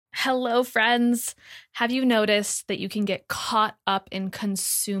Hello, friends. Have you noticed that you can get caught up in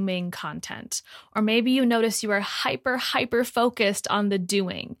consuming content? Or maybe you notice you are hyper focused on the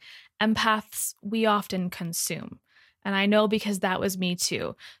doing. Empaths, we often consume. And I know because that was me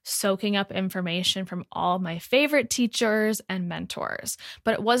too, soaking up information from all my favorite teachers and mentors.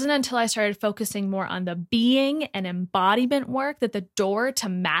 But it wasn't until I started focusing more on the being and embodiment work that the door to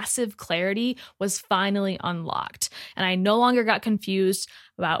massive clarity was finally unlocked. And I no longer got confused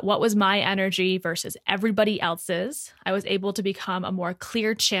about what was my energy versus everybody else's. I was able to become a more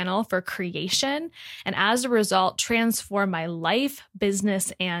clear channel for creation, and as a result, transform my life,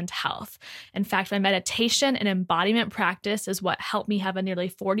 business, and health. In fact, my meditation and embodiment practice is what helped me have a nearly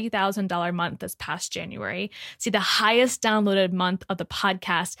 $40,000 month this past January, see the highest downloaded month of the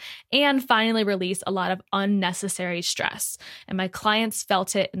podcast, and finally release a lot of unnecessary stress. And my clients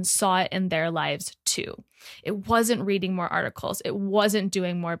felt it and saw it in their lives too. It wasn't reading more articles. It wasn't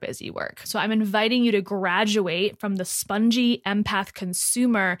doing more busy work. So I'm inviting you to graduate from the spongy empath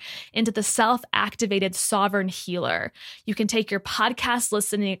consumer into the self-activated sovereign healer. You can take your podcast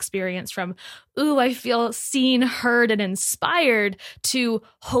listening experience from, ooh, I feel seen, heard, and inspired to,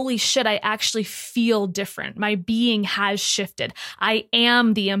 holy shit, I actually feel different. My being has shifted. I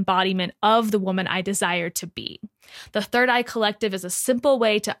am the embodiment of the woman I desire to be. The Third Eye Collective is a simple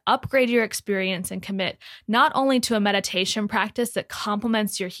way to upgrade your experience and commit not only to a meditation practice that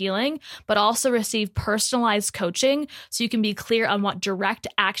complements your healing, but also receive personalized coaching so you can be clear on what direct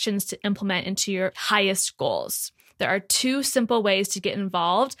actions to implement into your highest goals. There are two simple ways to get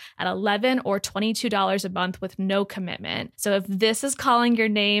involved at $11 or $22 a month with no commitment. So if this is calling your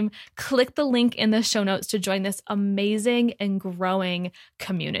name, click the link in the show notes to join this amazing and growing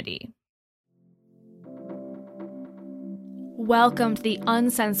community. Welcome to the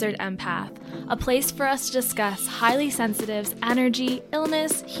Uncensored Empath, a place for us to discuss highly sensitives, energy,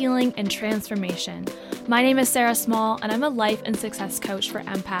 illness, healing, and transformation. My name is Sarah Small, and I'm a life and success coach for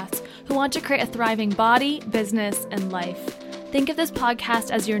empaths who want to create a thriving body, business, and life. Think of this podcast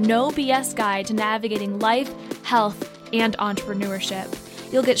as your no BS guide to navigating life, health, and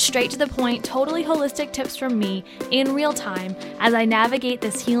entrepreneurship. You'll get straight to the point, totally holistic tips from me in real time as I navigate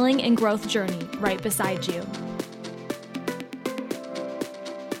this healing and growth journey right beside you.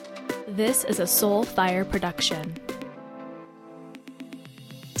 This is a Soulfire production.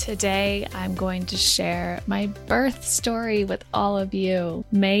 Today, I'm going to share my birth story with all of you.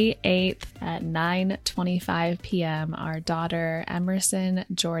 May 8th at 9:25 p.m., our daughter, Emerson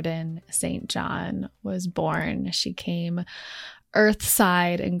Jordan St. John, was born. She came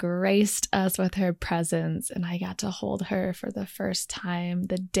earthside and graced us with her presence, and I got to hold her for the first time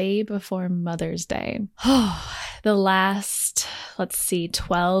the day before Mother's Day. The last,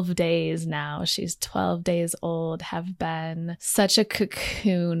 12 days now, she's 12 days old, have been such a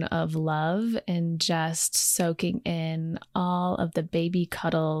cocoon of love and just soaking in all of the baby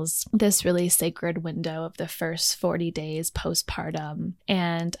cuddles, this really sacred window of the first 40 days postpartum.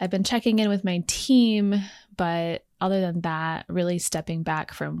 And I've been checking in with my team, but other than that, really stepping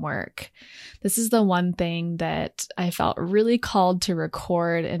back from work. This is the one thing that I felt really called to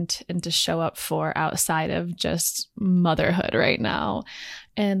record and to show up for outside of just motherhood right now.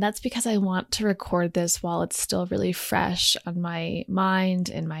 And that's because I want to record this while it's still really fresh on my mind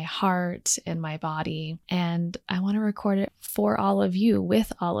and my heart and my body. And I want to record it for all of you,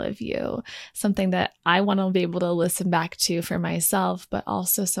 with all of you, something that I want to be able to listen back to for myself, but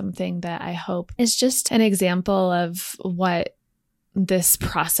also something that I hope is just an example of what this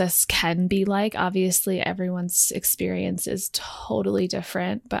process can be like. Obviously, everyone's experience is totally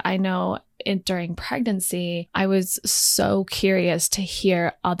different, but I know during pregnancy, I was so curious to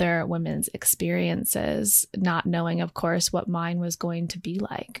hear other women's experiences, not knowing, of course, what mine was going to be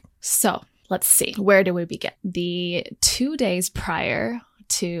like. So let's see, where do we begin? The 2 days prior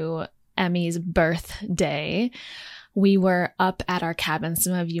to Emmy's birthday, we were up at our cabin.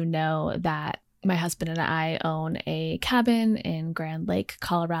 Some of you know that my husband and I own a cabin in Grand Lake,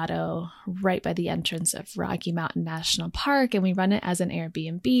 Colorado, right by the entrance of Rocky Mountain National Park, and we run it as an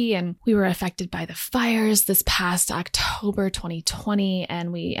Airbnb. And we were affected by the fires this past October 2020,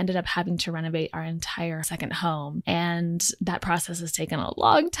 and we ended up having to renovate our entire second home. And that process has taken a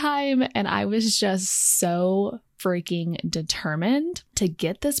long time, and I was just so freaking determined to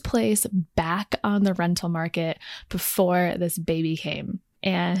get this place back on the rental market before this baby came.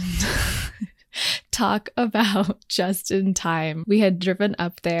 And talk about just in time. We had driven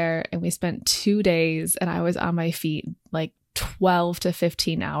up there and we spent 2 days, and I was on my feet like 12 to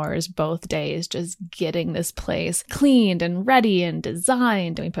 15 hours both days just getting this place cleaned and ready and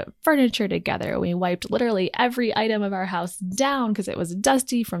designed. And we put furniture together. We wiped literally every item of our house down because it was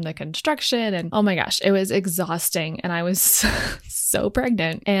dusty from the construction. And oh my gosh, it was exhausting. And I was so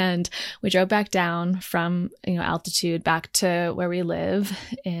pregnant. And we drove back down from, altitude back to where we live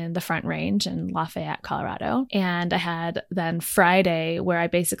in the Front Range in Lafayette, Colorado. And I had then Friday where I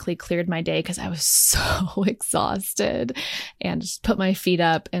basically cleared my day because I was so exhausted, and just put my feet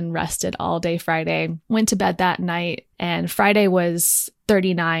up and rested all day Friday. Went to bed that night, and Friday was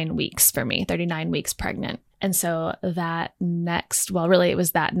 39 weeks for me, 39 weeks pregnant. And so that it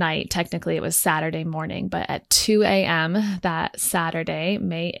was that night. Technically, it was Saturday morning, but at 2 a.m. that Saturday,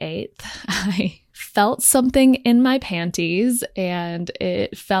 May 8th, I felt something in my panties, and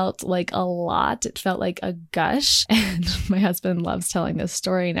it felt like a lot. It felt like a gush. And my husband loves telling this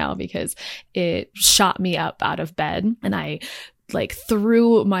story now because it shot me up out of bed, and I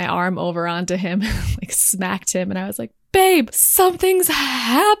threw my arm over onto him, smacked him. And I was like, babe, something's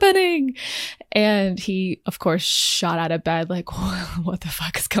happening. And he, of course, shot out of bed like, what the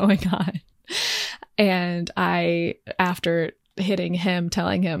fuck is going on? And I, after hitting him,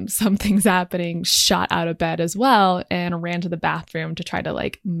 telling him something's happening, shot out of bed as well and ran to the bathroom to try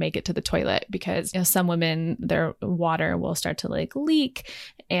to make it to the toilet because some women, their water will start to leak,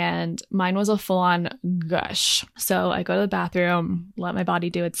 and mine was a full-on gush. So I go to the bathroom, let my body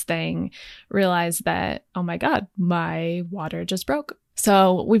do its thing, realize that, oh my God, my water just broke.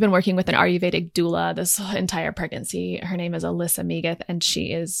 So we've been working with an Ayurvedic doula this entire pregnancy. Her name is Alyssa Megath, and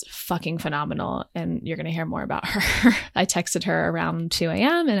she is fucking phenomenal. And you're going to hear more about her. I texted her around 2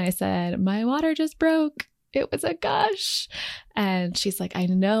 a.m. and I said, my water just broke. It was a gush. And she's like, I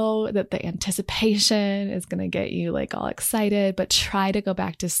know that the anticipation is going to get you all excited, but try to go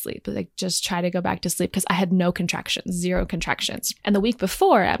back to sleep. Just try to go back to sleep, because I had no contractions, 0 contractions. And the week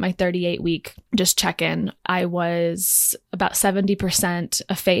before, at my 38-week just check-in, I was about 70%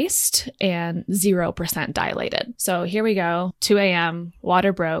 effaced and 0% dilated. So here we go, 2 a.m.,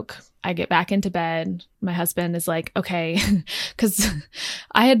 water broke. I get back into bed. My husband is like, okay, because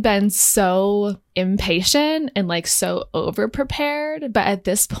I had been so impatient and so over prepared. But at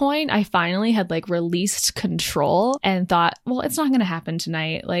this point, I finally had released control and thought, well, it's not going to happen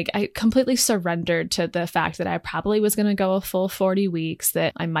tonight. I completely surrendered to the fact that I probably was going to go a full 40 weeks,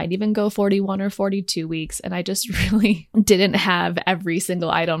 that I might even go 41 or 42 weeks. And I just really didn't have every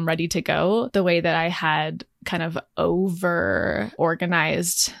single item ready to go the way that I had kind of over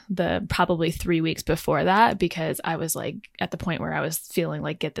organized the probably 3 weeks before that, because I was at the point where I was feeling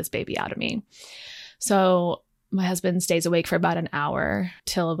get this baby out of me. So my husband stays awake for about an hour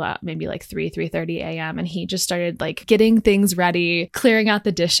till about maybe 3:30 a.m. And he just started getting things ready, clearing out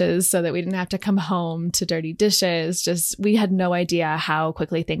the dishes so that we didn't have to come home to dirty dishes. Just, we had no idea how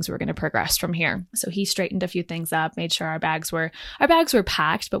quickly things were going to progress from here. So he straightened a few things up, made sure our bags were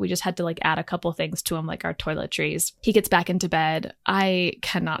packed, but we just had to add a couple things to them, like our toiletries. He gets back into bed. I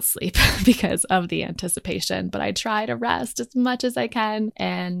cannot sleep because of the anticipation, but I try to rest as much as I can.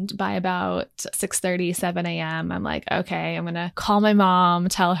 And by about 6:30, 7 a.m., I'm like, okay, I'm going to call my mom,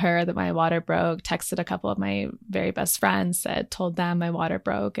 tell her that my water broke, texted a couple of my very best friends, told them my water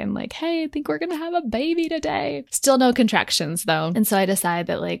broke, and hey, I think we're going to have a baby today. Still no contractions though. And so I decide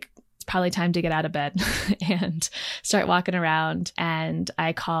that it's probably time to get out of bed and start walking around. And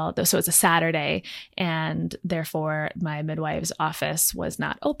I called, so it's a Saturday, and therefore my midwife's office was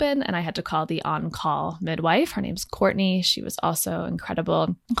not open, and I had to call the on-call midwife. Her name's Courtney. She was also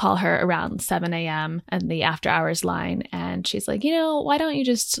incredible. Call her around 7 a.m. and the after hours line. And she's like, why don't you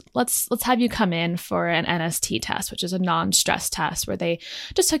just, let's have you come in for an NST test, which is a non-stress test where they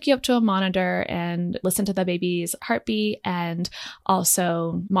just hook you up to a monitor and listen to the baby's heartbeat, and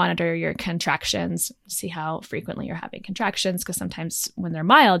also monitor your contractions, see how frequently you're having contractions, because sometimes when they're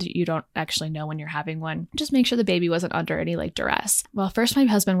mild, you don't actually know when you're having one. Just make sure the baby wasn't under any duress. Well, first my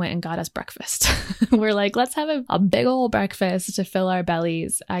husband went and got us breakfast. We're like, let's have a big old breakfast to fill our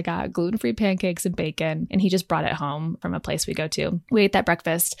bellies. I got gluten-free pancakes and bacon, and he just brought it home from a place we go to. We ate that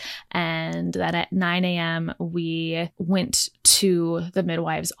breakfast, and then at 9 a.m. we went to the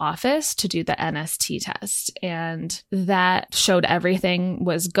midwife's office to do the NST test, and that showed everything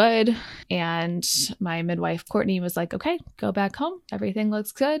was good. And my midwife, Courtney, was like, okay, go back home. Everything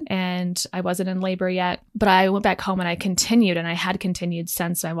looks good. And I wasn't in labor yet, but I went back home and I continued, and I had continued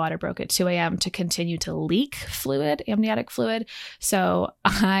since my water broke at 2 a.m. to continue to leak fluid, amniotic fluid. So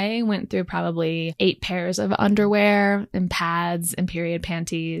I went through probably 8 pairs of underwear and pads and period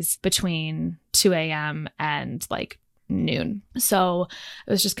panties between 2 a.m. and noon. So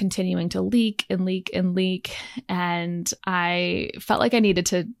it was just continuing to leak and leak and leak. And I felt like I needed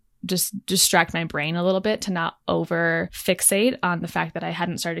to just distract my brain a little bit to not over fixate on the fact that I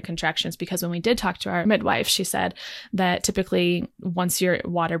hadn't started contractions, because when we did talk to our midwife, she said that typically once your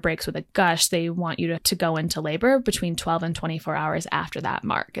water breaks with a gush, they want you to go into labor between 12 and 24 hours after that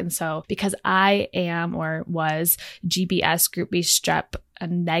mark. And so because I am or was GBS group B strep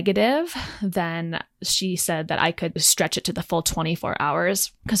negative, then she said that I could stretch it to the full 24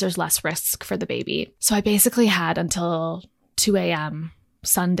 hours because there's less risk for the baby. So I basically had until 2 a.m.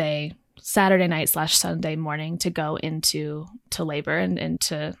 Saturday night / Sunday morning to go into labor and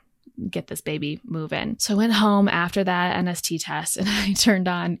to get this baby moving. So I went home after that NST test and I turned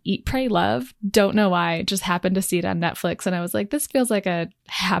on Eat, Pray, Love. Don't know why, just happened to see it on Netflix. And I was like, this feels like a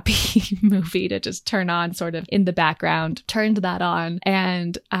happy movie to just turn on sort of in the background. Turned that on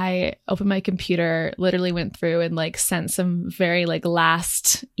and I opened my computer, literally went through and like sent some very like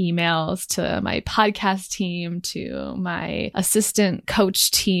last emails to my podcast team, to my assistant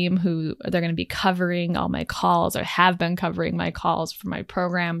coach team, who they're going to be covering all my calls or have been covering my calls for my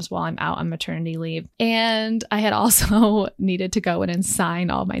programs while I'm out on maternity leave. And I had also needed to go in and sign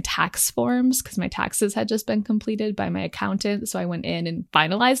all my tax forms because my taxes had just been completed by my accountant. So I went in and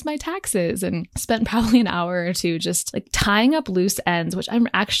finalized my taxes and spent probably an hour or two just like tying up loose ends, which I'm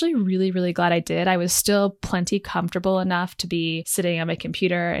actually really, really glad I did. I was still plenty comfortable enough to be sitting on my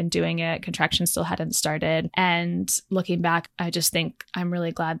computer and doing it. Contractions still hadn't started. And looking back, I just think I'm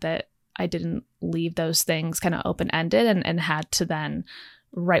really glad that I didn't leave those things kind of open-ended and had to then,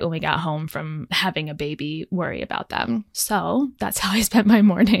 right when we got home from having a baby, worry about them. So that's how I spent my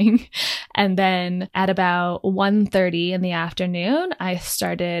morning. And then at about 1:30 in the afternoon, I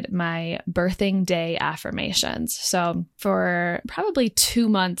started my birthing day affirmations. So for probably 2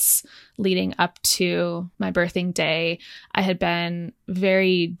 months leading up to my birthing day, I had been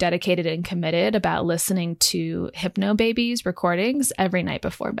very dedicated and committed about listening to Hypnobabies recordings every night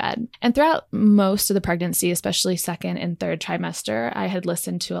before bed. And throughout most of the pregnancy, especially second and third trimester, I had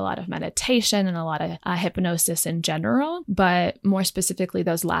listened to a lot of meditation and a lot of hypnosis in general. But more specifically,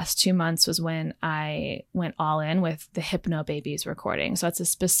 those last 2 months was when I went all in with the Hypnobabies recording. So it's a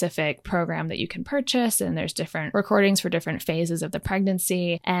specific program that you can purchase, and there's different recordings for different phases of the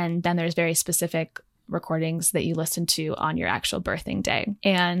pregnancy. And then there's very specific recordings that you listen to on your actual birthing day.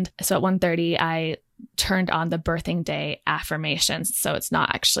 And so at 1:30, I turned on the birthing day affirmations. So it's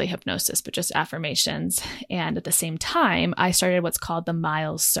not actually hypnosis, but just affirmations. And at the same time, I started what's called the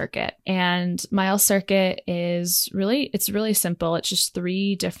Miles Circuit. And Miles Circuit is it's really simple. It's just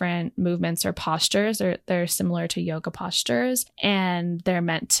 3 different movements or postures. They're similar to yoga postures, and they're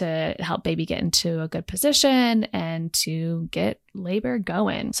meant to help baby get into a good position and to get labor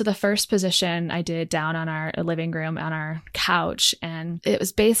going. So the first position I did down on our living room on our couch, and it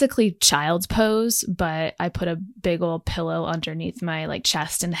was basically child's pose, but I put a big old pillow underneath my like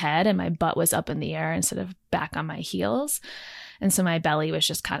chest and head, and my butt was up in the air instead of back on my heels. And so my belly was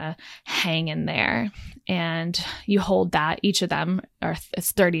just kind of hanging there. And you hold that, each of them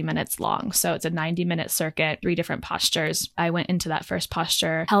it's 30 minutes long. So it's a 90-minute circuit, 3 different postures. I went into that first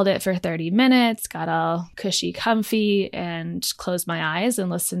posture, held it for 30 minutes, got all cushy, comfy, and closed my eyes and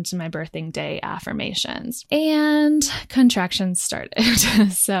listened to my birthing day affirmations. And contractions started.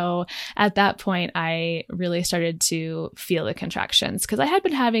 So at that point, I really started to feel the contractions because I had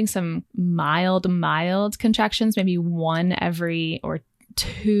been having some mild contractions, maybe 1 every or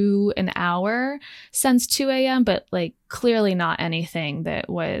 2 an hour since 2 a.m., but like clearly not anything that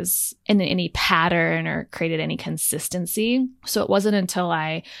was in any pattern or created any consistency. So it wasn't until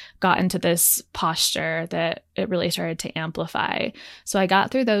I got into this posture that it really started to amplify. So I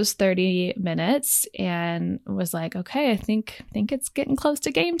got through those 30 minutes and was like, okay, I think it's getting close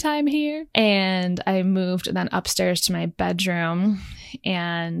to game time here. And I moved then upstairs to my bedroom.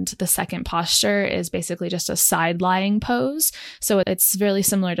 And the second posture is basically just a side lying pose. So it's really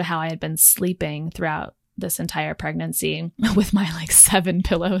similar to how I had been sleeping throughout this entire pregnancy with my like 7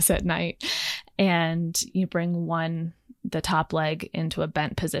 pillows at night. And you bring the top leg into a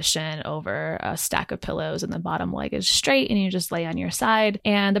bent position over a stack of pillows, and the bottom leg is straight, and you just lay on your side.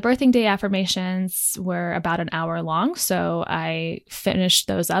 And the birthing day affirmations were about an hour long. So I finished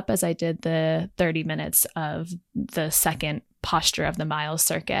those up as I did the 30 minutes of the second posture of the Miles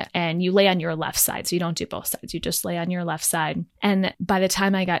Circuit. And you lay on your left side. So you don't do both sides. You just lay on your left side. And by the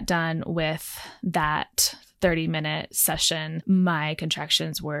time I got done with that 30-minute session, my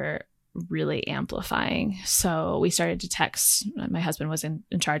contractions were really amplifying. So we started to text. My husband was in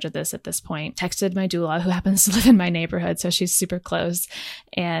charge of this at this point. Texted my doula, who happens to live in my neighborhood, so she's super close.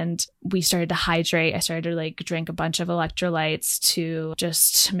 And we started to hydrate. I started to like drink a bunch of electrolytes to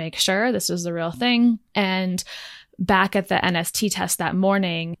just make sure this was the real thing. And back at the NST test that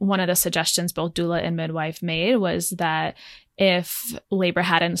morning, one of the suggestions both doula and midwife made was that if labor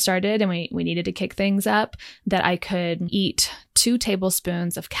hadn't started and we needed to kick things up, that I could eat 2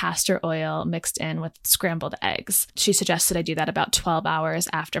 tablespoons of castor oil mixed in with scrambled eggs. She suggested I do that about 12 hours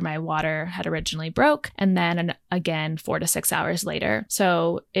after my water had originally broke, and then again 4 to 6 hours later.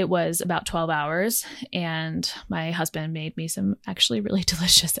 So it was about 12 hours, and my husband made me some actually really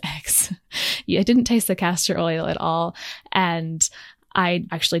delicious eggs. I didn't taste the castor oil at all, and I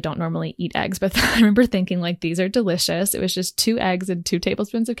actually don't normally eat eggs, but I remember thinking like, these are delicious. It was just 2 eggs and 2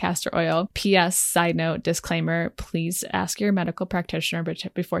 tablespoons of castor oil. P.S. Side note, disclaimer, please ask your medical practitioner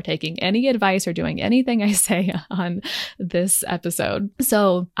before taking any advice or doing anything I say on this episode.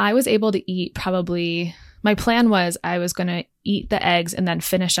 So I was able to eat my plan was I was going to eat the eggs and then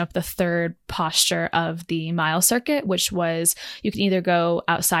finish up the third posture of the mile circuit, which was you can either go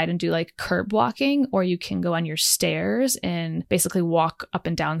outside and do like curb walking, or you can go on your stairs and basically walk up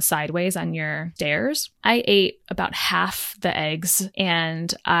and down sideways on your stairs. I ate about half the eggs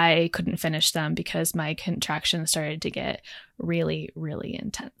and I couldn't finish them because my contractions started to get really, really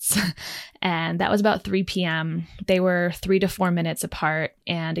intense. And that was about 3 p.m. They were 3 to 4 minutes apart.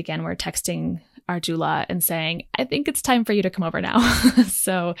 And again, we're texting our doula and saying, I think it's time for you to come over now.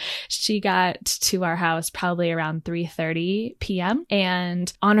 So she got to our house probably around 3:30 p.m.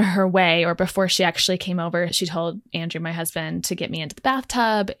 And on her way, or before she actually came over, she told Andrew, my husband, to get me into the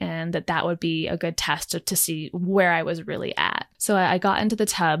bathtub and that would be a good test to see where I was really at. So I got into the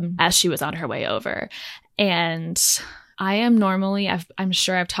tub as she was on her way over. And I am normally, I'm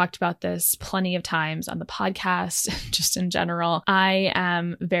sure I've talked about this plenty of times on the podcast, just in general. I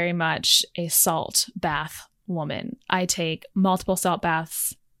am very much a salt bath woman. I take multiple salt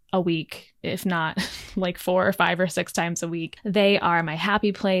baths a week, if not like 4 or 5 or 6 times a week. They are my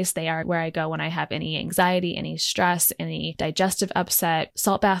happy place. They are where I go when I have any anxiety, any stress, any digestive upset.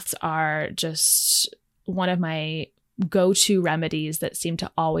 Salt baths are just one of my go-to remedies that seem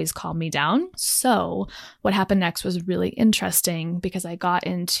to always calm me down. So what happened next was really interesting because I got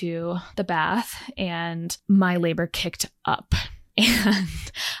into the bath and my labor kicked up. And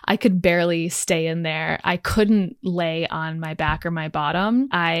I could barely stay in there. I couldn't lay on my back or my bottom.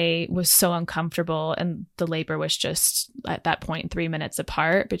 I was so uncomfortable, and the labor was just at that point 3 minutes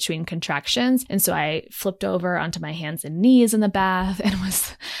apart between contractions. And so I flipped over onto my hands and knees in the bath, and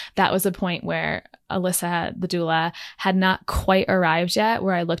that was a point where Alyssa, the doula, had not quite arrived yet,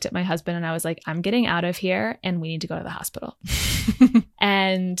 where I looked at my husband and I was like, I'm getting out of here and we need to go to the hospital.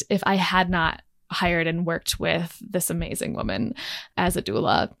 And if I had not hired and worked with this amazing woman as a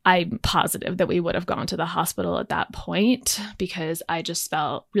doula, I'm positive that we would have gone to the hospital at that point, because I just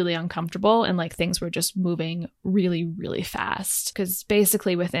felt really uncomfortable and like things were just moving really, really fast. Because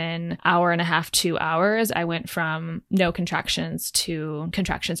basically within hour and a half, 2 hours, I went from no contractions to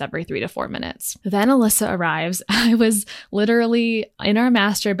contractions every 3 to 4 minutes. Then Alyssa arrives. I was literally in our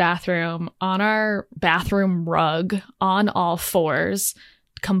master bathroom on our bathroom rug on all fours,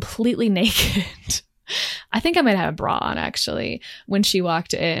 completely naked. I think I might have a bra on actually when she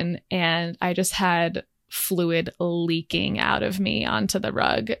walked in, and I just had fluid leaking out of me onto the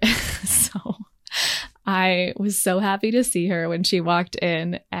rug. So I was so happy to see her when she walked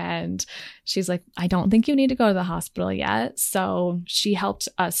in, and she's like, I don't think you need to go to the hospital yet. So she helped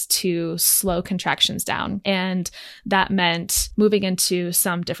us to slow contractions down. And that meant moving into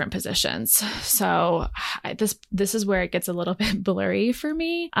some different positions. So this is where it gets a little bit blurry for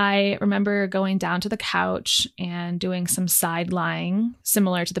me. I remember going down to the couch and doing some side lying,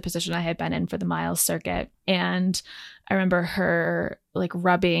 similar to the position I had been in for the miles circuit. And I remember her like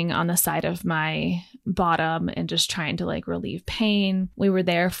rubbing on the side of my bottom and just trying to like relieve pain. We were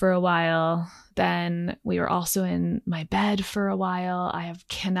there for a while. Then we were also in my bed for a while.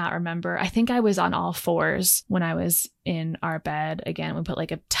 Cannot remember. I think I was on all fours when I was in our bed. Again, we put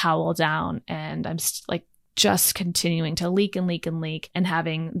like a towel down, and I'm just continuing to leak and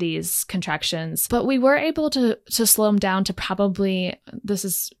having these contractions. But we were able to slow them down to probably, this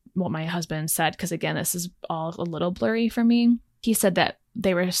is what my husband said, because again, this is all a little blurry for me. He said that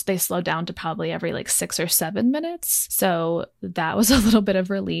they slowed down to probably every like 6 or 7 minutes. So that was a little bit of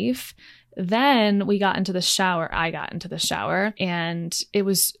relief. Then we got into the shower. I got into the shower and it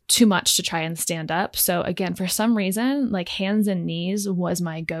was too much to try and stand up. So again, for some reason, like hands and knees was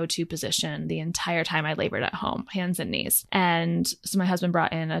my go-to position the entire time I labored at home, hands and knees. And so my husband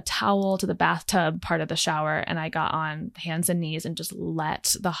brought in a towel to the bathtub part of the shower and I got on hands and knees and just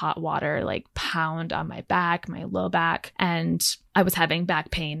let the hot water like pound on my back, my low back. And I was having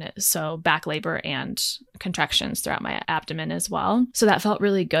back pain, so back labor and contractions throughout my abdomen as well. So that felt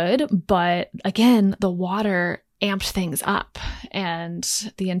really good. But again, the water amped things up and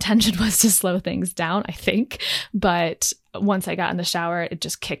the intention was to slow things down, I think. But once I got in the shower, it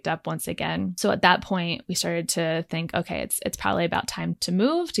just kicked up once again. So at that point, we started to think, okay, it's probably about time to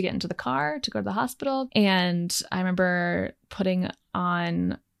move, to get into the car, to go to the hospital. And I remember putting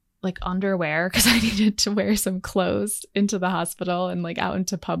on like underwear because I needed to wear some clothes into the hospital and like out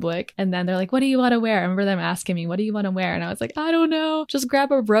into public. And then they're like, what do you want to wear? I remember them asking me, what do you want to wear? And I was like, I don't know, just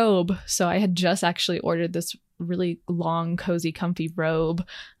grab a robe. So I had just actually ordered this really long, cozy, comfy robe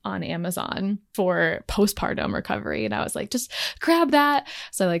on Amazon for postpartum recovery. And I was like, just grab that.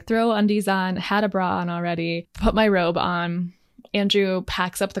 So I like throw undies on, had a bra on already, put my robe on. Andrew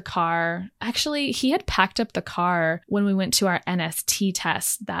packs up the car. Actually, he had packed up the car when we went to our NST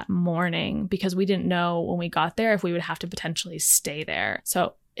test that morning because we didn't know when we got there if we would have to potentially stay there.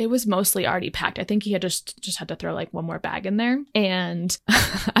 So it was mostly already packed. I think he had just had to throw like one more bag in there. And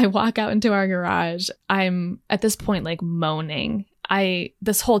I walk out into our garage. I'm at this point like moaning.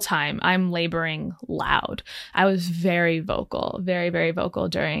 This whole time I'm laboring loud. I was very vocal, very, very vocal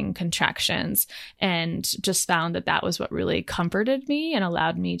during contractions and just found that was what really comforted me and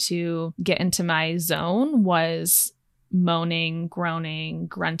allowed me to get into my zone was moaning, groaning,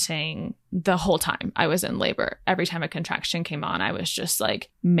 grunting the whole time I was in labor. Every time a contraction came on, I was just like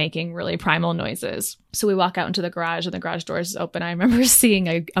making really primal noises. So we walk out into the garage and the garage doors is open. I remember seeing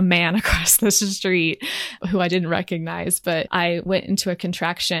a man across the street who I didn't recognize, but I went into a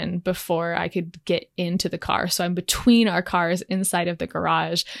contraction before I could get into the car. So I'm between our cars inside of the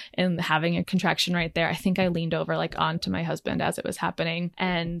garage and having a contraction right there. I think I leaned over like onto my husband as it was happening.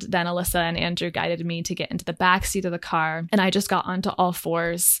 And then Alyssa and Andrew guided me to get into the back seat of the car. And I just got onto all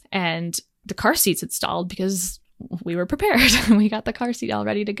fours and the car seats had stalled because we were prepared. We got the car seat all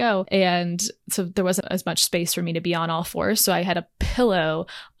ready to go. And so there wasn't as much space for me to be on all fours. So I had a pillow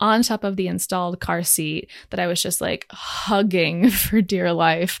on top of the installed car seat that I was just like hugging for dear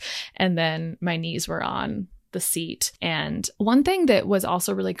life. And then my knees were on the seat. And one thing that was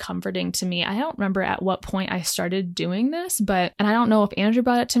also really comforting to me, I don't remember at what point I started doing this, and I don't know if Andrew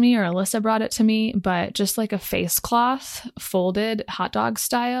brought it to me or Alyssa brought it to me, but just like a face cloth folded hot dog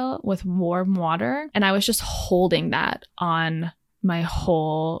style with warm water. And I was just holding that on my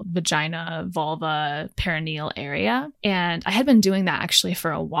whole vagina, vulva, perineal area. And I had been doing that actually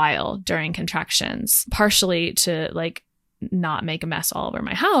for a while during contractions, partially to like not make a mess all over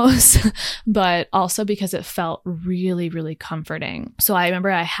my house, but also because it felt really, really comforting. So I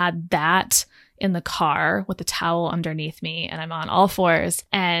remember I had that in the car with the towel underneath me and I'm on all fours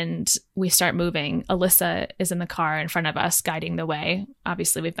and we start moving. Alyssa is in the car in front of us guiding the way.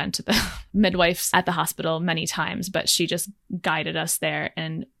 Obviously we've been to the midwives at the hospital many times, but she just guided us there.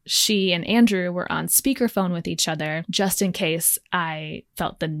 And she and Andrew were on speakerphone with each other just in case I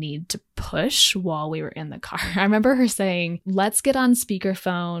felt the need to push while we were in the car. I remember her saying, let's get on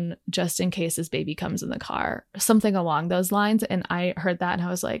speakerphone just in case this baby comes in the car, something along those lines. And I heard that and I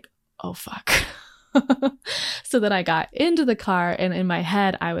was like, oh, fuck. So then I got into the car and in my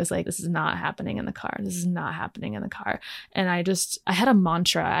head, I was like, this is not happening in the car. This is not happening in the car. And I had a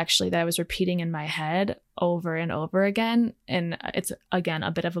mantra actually that I was repeating in my head over and over again. And it's again,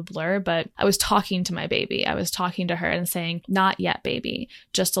 a bit of a blur, but I was talking to my baby. I was talking to her and saying, not yet, baby,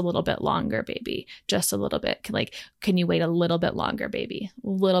 just a little bit longer, baby, just a little bit. Like, can you wait a little bit longer, baby, a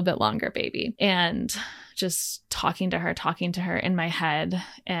little bit longer, baby. And just talking to her in my head.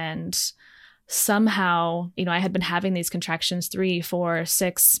 And somehow, I had been having these contractions 3, 4,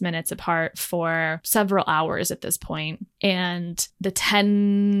 6 minutes apart for several hours at this point. And the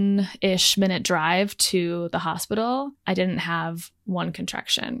 10-ish minute drive to the hospital, I didn't have one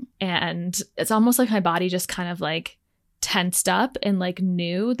contraction. And it's almost like my body just kind of like tensed up and like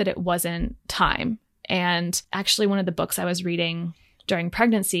knew that it wasn't time. And actually one of the books I was reading during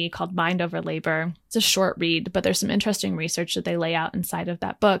pregnancy called Mind Over Labor, it's a short read, but there's some interesting research that they lay out inside of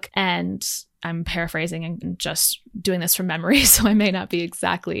that book. And I'm paraphrasing and just doing this from memory, so I may not be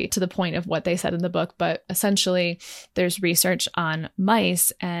exactly to the point of what they said in the book, but essentially there's research on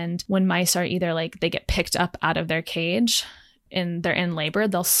mice. And when mice are either like they get picked up out of their cage they're in labor,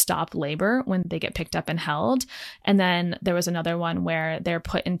 they'll stop labor when they get picked up and held. And then there was another one where they're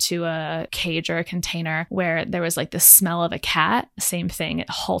put into a cage or a container where there was like the smell of a cat. Same thing, it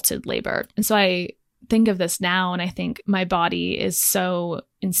halted labor. And so I think of this now and I think my body is so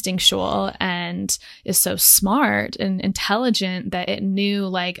instinctual and is so smart and intelligent that it knew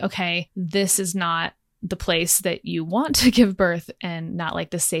like, okay, this is not the place that you want to give birth and not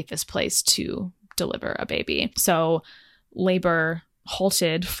like the safest place to deliver a baby. So labor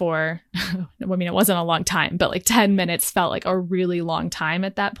halted for, I mean, it wasn't a long time, but like 10 minutes felt like a really long time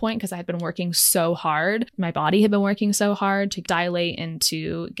at that point because I had been working so hard. My body had been working so hard to dilate and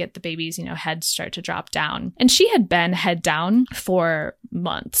to get the baby's, head start to drop down. And she had been head down for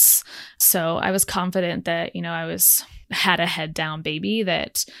months. So I was confident that, had a head down baby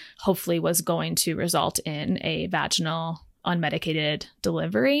that hopefully was going to result in a vaginal unmedicated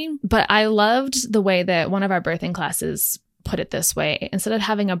delivery. But I loved the way that one of our birthing classes put it this way. Instead of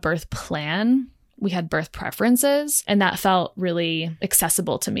having a birth plan, we had birth preferences, and that felt really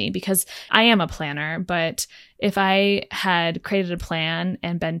accessible to me because I am a planner, but if I had created a plan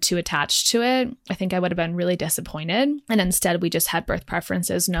and been too attached to it, I think I would have been really disappointed. And instead, we just had birth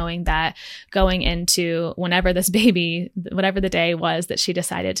preferences, knowing that going into whatever the day was that she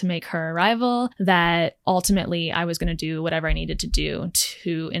decided to make her arrival, that ultimately I was going to do whatever I needed to do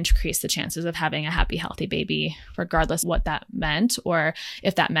to increase the chances of having a happy, healthy baby, regardless what that meant, or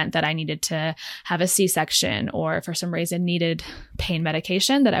if that meant that I needed to have a C-section or for some reason needed pain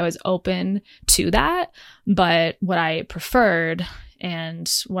medication, that I was open to that. But what I preferred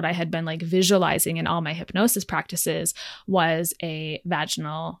and what I had been like visualizing in all my hypnosis practices was a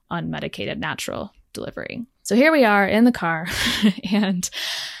vaginal, unmedicated, natural delivery. So here we are in the car and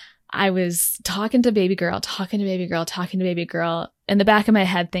I was talking to baby girl in the back of my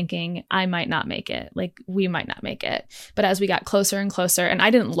head thinking I might not make it, like we might not make it. But as we got closer and closer, and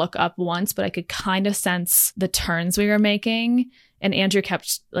I didn't look up once, but I could kind of sense the turns we were making. And Andrew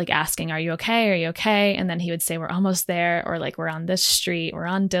kept like asking, are you okay? Are you okay? And then he would say, we're almost there. Or like, we're on this street, we're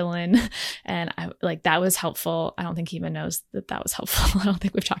on Dillon. And I like, that was helpful. I don't think he even knows that was helpful. I don't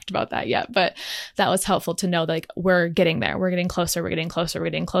think we've talked about that yet, but that was helpful to know that like, we're getting there. We're getting closer. We're getting closer. We're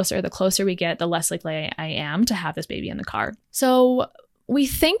getting closer. The closer we get, the less likely I am to have this baby in the car. So we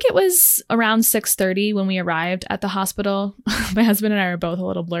think it was around 6:30 when we arrived at the hospital. My husband and I are both a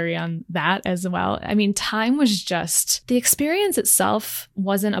little blurry on that as well. I mean, time was just, the experience itself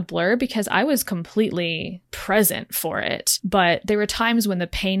wasn't a blur because I was completely present for it. But there were times when the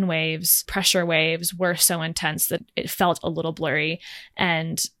pain waves, pressure waves were so intense that it felt a little blurry.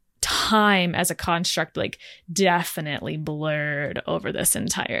 And time as a construct like definitely blurred over this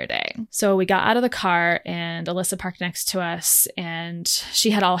entire day. So we got out of the car and Alyssa parked next to us and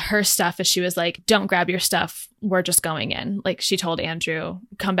she had all her stuff and she was like, don't grab your stuff. We're just going in. Like she told Andrew,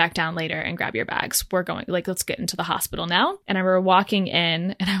 come back down later and grab your bags. We're going, like, let's get into the hospital now. And I remember walking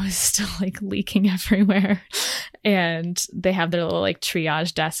in and I was still like leaking everywhere. And they have their little like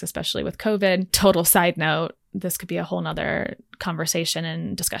triage desks, especially with COVID. Total side note, this could be a whole nother conversation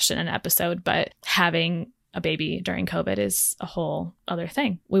and discussion and episode, but having a baby during COVID is a whole other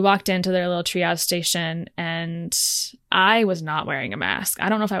thing. We walked into their little triage station and I was not wearing a mask. I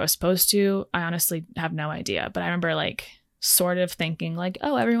don't know if I was supposed to. I honestly have no idea, but I remember like sort of thinking like,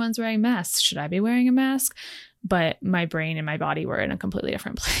 oh, everyone's wearing masks. Should I be wearing a mask? But my brain and my body were in a completely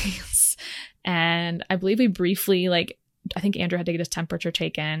different place. And I believe we briefly I think Andrew had to get his temperature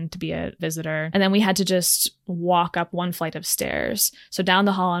taken to be a visitor. And then we had to just walk up one flight of stairs. So down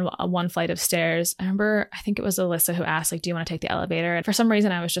the hall on one flight of stairs, I remember, I think it was Alyssa who asked, like, do you want to take the elevator? And for some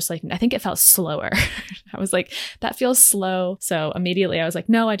reason, I was just like, I think it felt slower. I was like, that feels slow. So immediately I was like,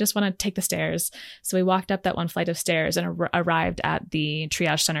 no, I just want to take the stairs. So we walked up that one flight of stairs and arrived at the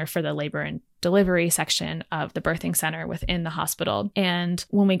triage center for the labor and delivery section of the birthing center within the hospital. And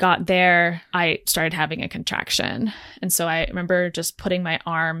when we got there, I started having a contraction. And so I remember just putting my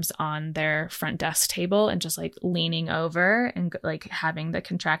arms on their front desk table and just like leaning over and like having the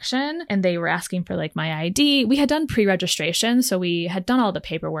contraction. And they were asking for like my ID. We had done pre-registration, so we had done all the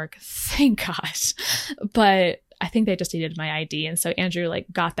paperwork, thank God. But I think they just needed my ID. And so Andrew like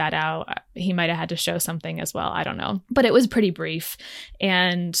got that out. He might have had to show something as well. I don't know. But it was pretty brief.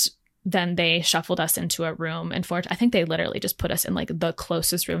 And then they shuffled us into a room. And I think they literally just put us in like the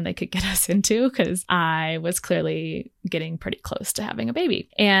closest room they could get us into because I was clearly getting pretty close to having a baby.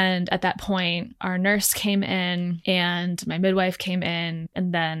 And at that point, our nurse came in and my midwife came in,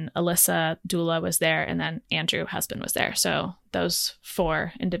 and then Alyssa, doula, was there, and then Andrew, husband, was there. So those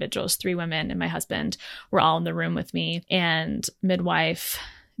 4 individuals, 3 women and my husband, were all in the room with me. And midwife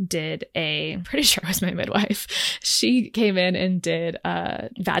I'm pretty sure it was my midwife. She came in and did a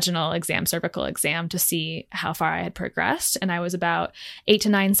vaginal exam, cervical exam, to see how far I had progressed. And I was about 8 to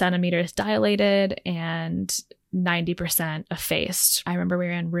 9 centimeters dilated and 90% effaced. I remember we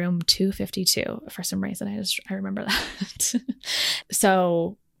were in room 252 for some reason. I remember that.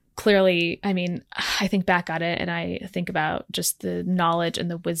 So clearly, I mean, I think back at it and I think about just the knowledge and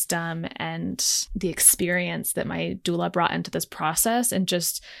the wisdom and the experience that my doula brought into this process. And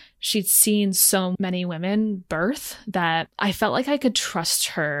just, she'd seen so many women birth that I felt like I could trust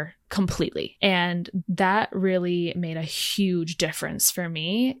her completely. And that really made a huge difference for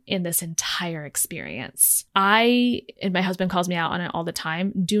me in this entire experience. And my husband calls me out on it all the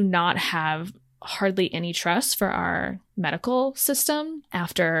time, do not have hardly any trust for our medical system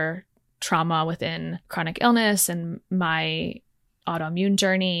after trauma within chronic illness and my autoimmune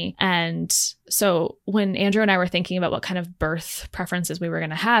journey. And so when Andrew and I were thinking about what kind of birth preferences we were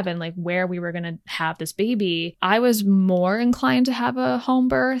going to have and like where we were going to have this baby, I was more inclined to have a home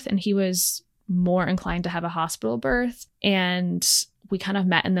birth and he was more inclined to have a hospital birth. And we kind of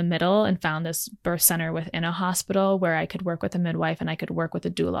met in the middle and found this birth center within a hospital where I could work with a midwife and I could work with a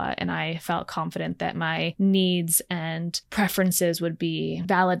doula. And I felt confident that my needs and preferences would be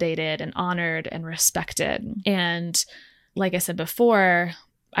validated and honored and respected. And like I said before,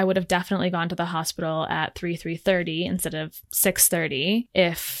 I would have definitely gone to the hospital at 3:30 instead of 6:30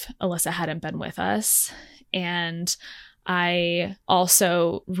 if Alyssa hadn't been with us. And I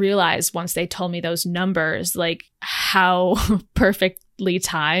also realized once they told me those numbers, like how perfectly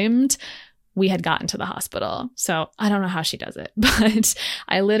timed we had gotten to the hospital. So I don't know how she does it, but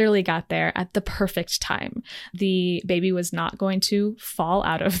I literally got there at the perfect time. The baby was not going to fall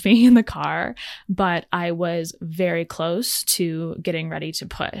out of me in the car, but I was very close to getting ready to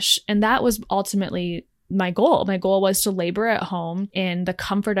push. And that was ultimately my goal. My goal was to labor at home in the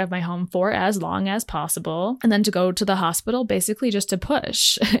comfort of my home for as long as possible, and then to go to the hospital basically just to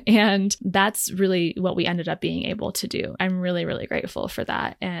push. And that's really what we ended up being able to do. I'm really, really grateful for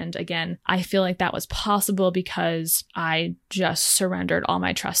that. And again, I feel like that was possible because I just surrendered all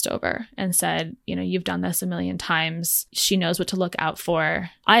my trust over and said, you know, you've done this a million times. She knows what to look out for.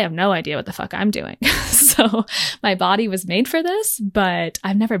 I have no idea what the fuck I'm doing. So my body was made for this, but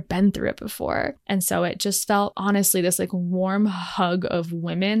I've never been through it before. And so it just felt honestly this like warm hug of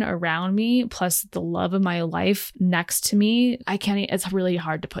women around me, plus the love of my life next to me. It's really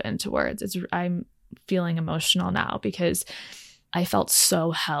hard to put into words. I'm feeling emotional now because I felt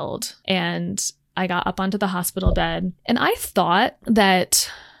so held. And I got up onto the hospital bed and I thought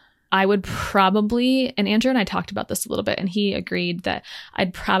that I would probably, and Andrew and I talked about this a little bit, and he agreed that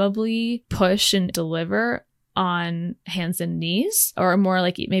I'd probably push and deliver on hands and knees, or more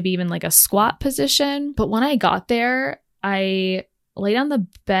like maybe even like a squat position. But when I got there, I laid on the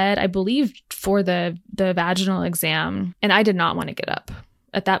bed, I believe for the vaginal exam, and I did not want to get up.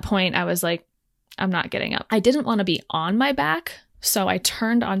 At that point, I was like, I'm not getting up. I didn't want to be on my back, so I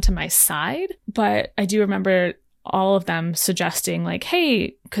turned onto my side. But I do remember all of them suggesting like,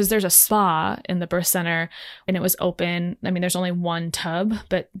 hey, because there's a spa in the birth center and it was open. I mean, there's only one tub,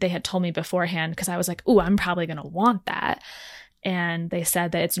 but they had told me beforehand because I was like, oh, I'm probably going to want that. And they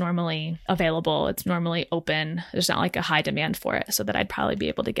said that it's normally available. It's normally open. There's not like a high demand for it, so that I'd probably be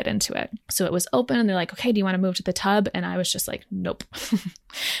able to get into it. So it was open and they're like, okay, do you want to move to the tub? And I was just like, nope,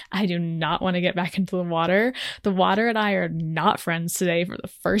 I do not want to get back into the water. The water and I are not friends today for the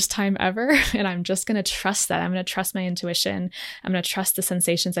first time ever. And I'm just going to trust that. I'm going to trust my intuition. I'm going to trust the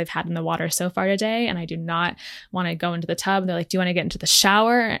sensations I've had in the water so far today. And I do not want to go into the tub. And they're like, do you want to get into the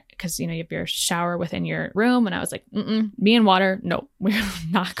shower? Because, you know, you have your shower within your room. And I was like, me and water. No, we're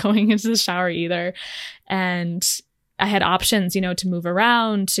not going into the shower either. And I had options, you know, to move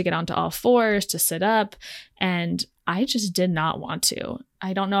around, to get onto all fours, to sit up. And I just did not want to.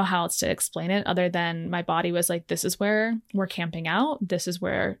 I don't know how else to explain it other than my body was like, this is where we're camping out. This is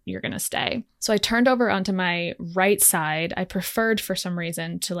where you're going to stay. So I turned over onto my right side. I preferred for some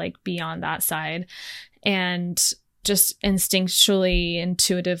reason to like be on that side, and just instinctually,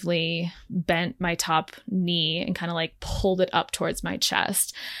 intuitively bent my top knee and kind of like pulled it up towards my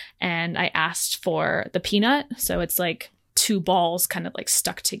chest. And I asked for the peanut. So it's like two balls kind of like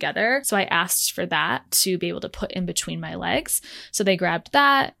stuck together. So I asked for that to be able to put in between my legs. So they grabbed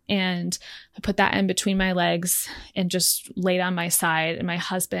that and I put that in between my legs and just laid on my side. And my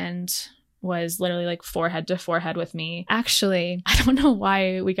husband was literally like forehead to forehead with me. Actually, I don't know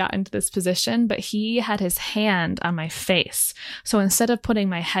why we got into this position, but he had his hand on my face. So instead of putting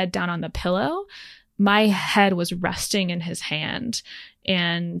my head down on the pillow, my head was resting in his hand.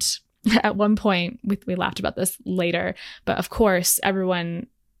 And at one point, we laughed about this later, but of course, everyone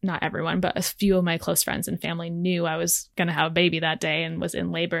not everyone, but a few of my close friends and family knew I was going to have a baby that day and was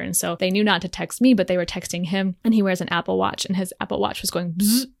in labor. And so they knew not to text me, but they were texting him, and he wears an Apple Watch, and his Apple Watch was going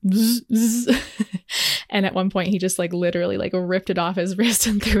bzz, bzz, bzz. And at one point he just like literally like ripped it off his wrist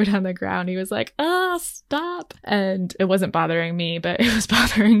and threw it on the ground. He was like, stop. And it wasn't bothering me, but it was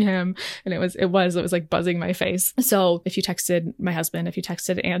bothering him. And it was like buzzing my face. So if you texted my husband, if you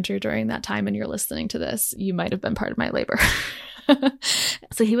texted Andrew during that time and you're listening to this, you might have been part of my labor.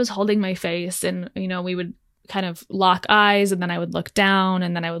 So he was holding my face, and, we would kind of lock eyes, and then I would look down,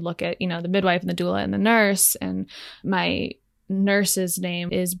 and then I would look at, the midwife and the doula and the nurse. And my nurse's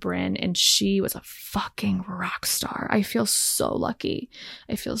name is Bryn, and she was a fucking rock star. I feel so lucky.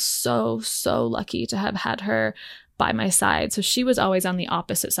 I feel so lucky to have had her by my side. So she was always on the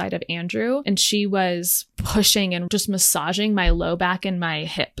opposite side of Andrew, and she was pushing and just massaging my low back and my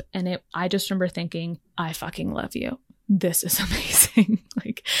hip. And I just remember thinking, I fucking love you. This is amazing.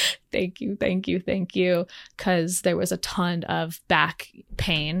 Like, thank you. Cause there was a ton of back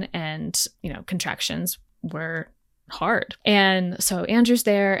pain, and, contractions were hard. And so Andrew's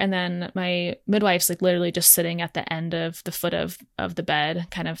there, and then my midwife's like literally just sitting at the end of the foot of the bed,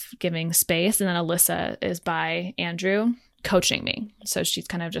 kind of giving space. And then Alyssa is by Andrew coaching me. So she's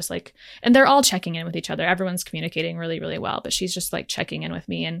kind of just like, and they're all checking in with each other. Everyone's communicating really, really well, but she's just like checking in with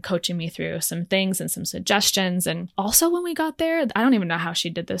me and coaching me through some things and some suggestions. And also when we got there, I don't even know how she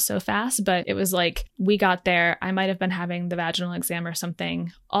did this so fast, but it was like, we got there, I might've been having the vaginal exam or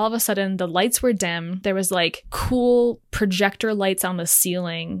something. All of a sudden the lights were dim. There was like cool projector lights on the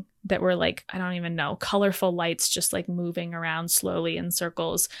ceiling that were like, I don't even know, colorful lights just like moving around slowly in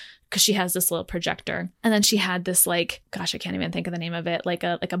circles, because she has this little projector. And then she had this like, gosh, I can't even think of the name of it, like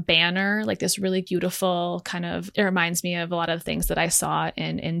a banner, like this really beautiful kind of, it reminds me of a lot of things that I saw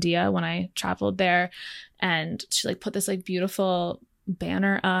in India when I traveled there. And she like put this like beautiful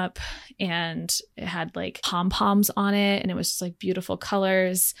banner up, and it had like pom-poms on it, and it was just like beautiful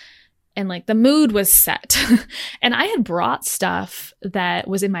colors. And like the mood was set. And I had brought stuff that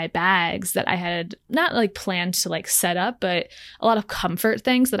was in my bags that I had not like planned to like set up, but a lot of comfort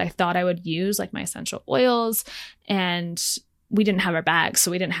things that I thought I would use, like my essential oils. And we didn't have our bags,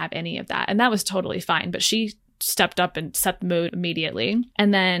 so we didn't have any of that. And that was totally fine. But she stepped up and set the mood immediately.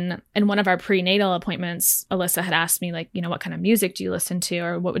 And then in one of our prenatal appointments, Alyssa had asked me like, what kind of music do you listen to,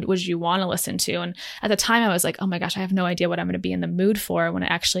 or what would you want to listen to? And at the time I was like, oh my gosh, I have no idea what I'm going to be in the mood for when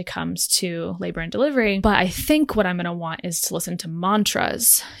it actually comes to labor and delivery. But I think what I'm going to want is to listen to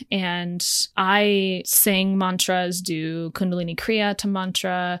mantras. And I sing mantras, do Kundalini Kriya to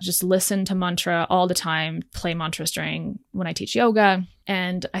mantra, just listen to mantra all the time, play mantras when I teach yoga.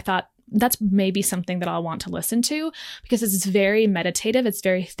 And I thought, that's maybe something that I'll want to listen to, because it's very meditative. It's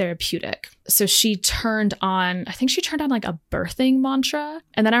very therapeutic. So she turned on like a birthing mantra.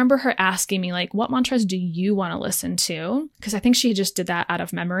 And then I remember her asking me like, what mantras do you want to listen to? Because I think she just did that out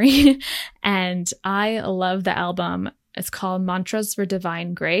of memory. And I love the album. It's called Mantras for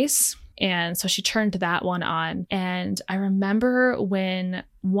Divine Grace. And so she turned that one on. And I remember when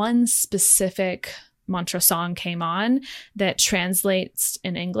one specific mantra song came on that translates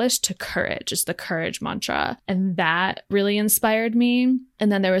in English to courage. It's the courage mantra. And that really inspired me.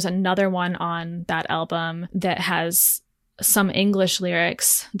 And then there was another one on that album that has some English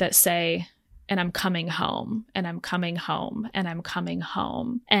lyrics that say, and I'm coming home, and I'm coming home, and I'm coming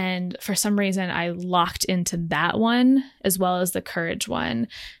home. And for some reason, I locked into that one as well as the courage one.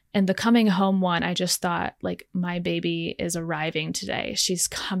 And the coming home one, I just thought like, my baby is arriving today. She's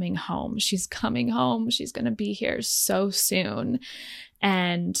coming home. She's coming home. She's going to be here so soon.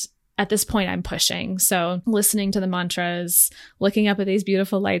 And at this point I'm pushing. So listening to the mantras, looking up at these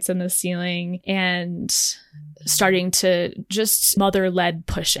beautiful lights in the ceiling, and starting to just mother-led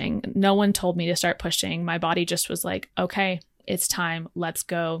pushing. No one told me to start pushing. My body just was like, okay, it's time, let's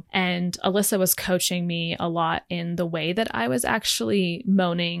go. And Alyssa was coaching me a lot in the way that I was actually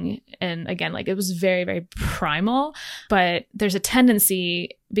moaning. And again, like it was very, very primal, but there's a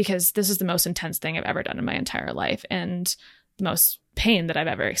tendency, because this is the most intense thing I've ever done in my entire life, and the most pain that I've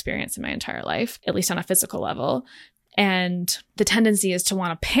ever experienced in my entire life, at least on a physical level. And the tendency is to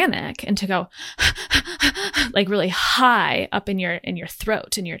want to panic and to go like really high up in your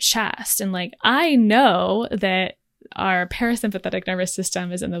throat, in your chest. And like, I know that our parasympathetic nervous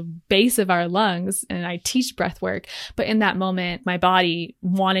system is in the base of our lungs, and I teach breath work. But in that moment, my body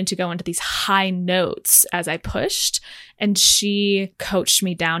wanted to go into these high notes as I pushed, and she coached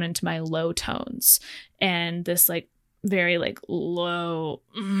me down into my low tones and this like very like low,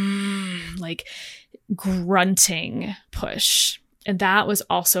 like grunting push. And that was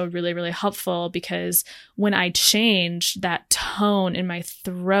also really, really helpful because when I changed that tone in my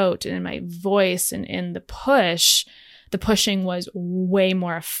throat and in my voice and in the pushing was way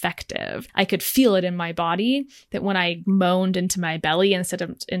more effective. I could feel it in my body that when I moaned into my belly instead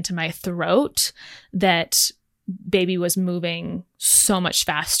of into my throat, that baby was moving so much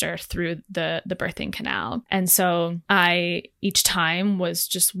faster through the birthing canal. And so I each time was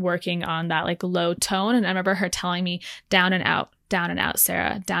just working on that like low tone. And I remember her telling me down and out,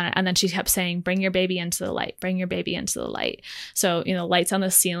 Sarah, down. And then she kept saying, bring your baby into the light, bring your baby into the light. So, lights on the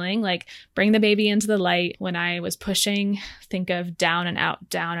ceiling, like bring the baby into the light. When I was pushing, think of down and out,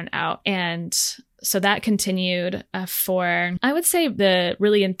 down and out. And so that continued for, I would say the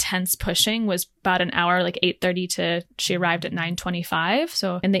really intense pushing was about an hour, like 8:30 to she arrived at 9:25.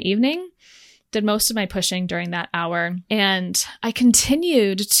 So in the evening, did most of my pushing during that hour. And I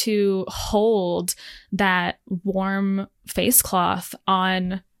continued to hold that warm face cloth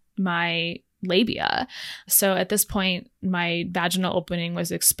on my labia. So at this point, my vaginal opening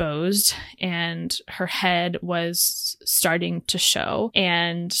was exposed and her head was starting to show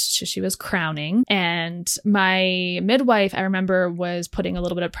and she was crowning. And my midwife, I remember, was putting a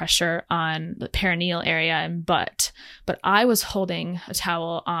little bit of pressure on the perineal area and butt, but I was holding a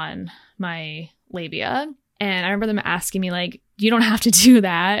towel on my labia. And I remember them asking me like, you don't have to do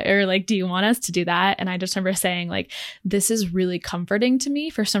that, or like, do you want us to do that? And I just remember saying like, this is really comforting to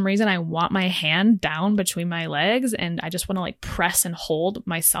me. For some reason, I want my hand down between my legs and I just want to like press and hold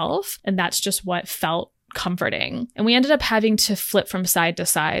myself. And that's just what felt comforting. And we ended up having to flip from side to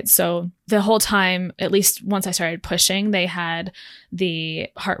side. So the whole time, at least once I started pushing, they had the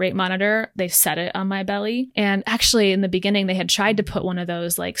heart rate monitor. They set it on my belly. And actually in the beginning, they had tried to put one of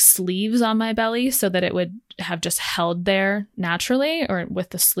those like sleeves on my belly so that it would have just held there naturally or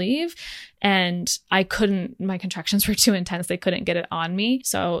with the sleeve. And I couldn't, my contractions were too intense. They couldn't get it on me.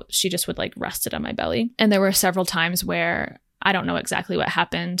 So she just would like rest it on my belly. And there were several times where I don't know exactly what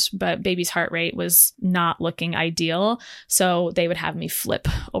happened, but baby's heart rate was not looking ideal. So they would have me flip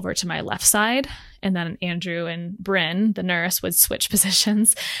over to my left side. And then Andrew and Bryn, the nurse, would switch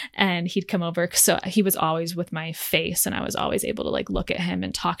positions and he'd come over. So he was always with my face and I was always able to like look at him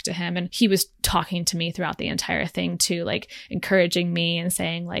and talk to him. And he was talking to me throughout the entire thing too, like encouraging me and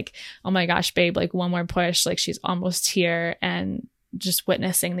saying like, oh my gosh, babe, like one more push, like she's almost here. And just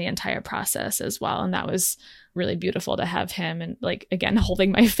witnessing the entire process as well. And that was really beautiful to have him and like, again,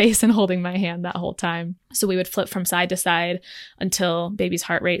 holding my face and holding my hand that whole time. So we would flip from side to side until baby's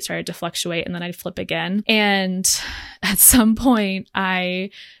heart rate started to fluctuate and then I'd flip again. And at some point I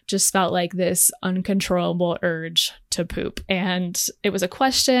just felt like this uncontrollable urge to poop. And it was a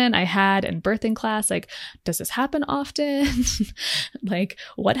question I had in birthing class, like, does this happen often? Like,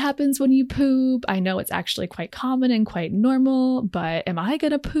 what happens when you poop? I know it's actually quite common and quite normal, but am I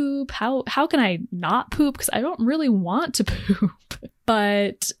gonna poop? How can I not poop? Because I don't really want to poop.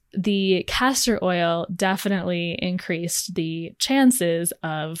 But the castor oil definitely increased the chances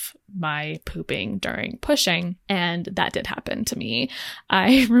of my pooping during pushing. And that did happen to me.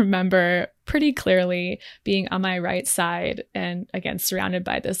 I remember pretty clearly being on my right side and again, surrounded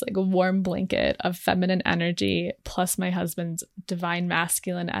by this like warm blanket of feminine energy, plus my husband's divine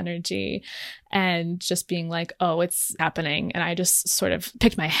masculine energy, and just being like, oh, it's happening. And I just sort of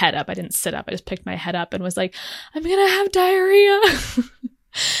picked my head up. I didn't sit up. I just picked my head up and was like, I'm going to have diarrhea.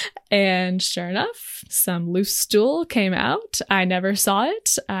 And sure enough, some loose stool came out. I never saw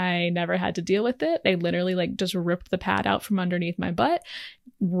it. I never had to deal with it. They literally like just ripped the pad out from underneath my butt,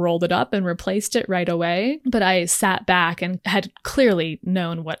 rolled it up and replaced it right away. But I sat back and had clearly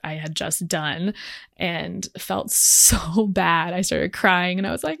known what I had just done and felt so bad. I started crying and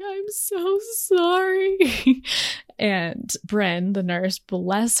I was like, I'm so sorry. And Bryn, the nurse,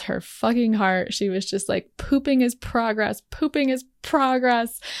 bless her fucking heart, she was just like, pooping is progress, pooping is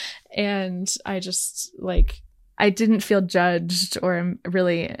progress. And I just like, I didn't feel judged or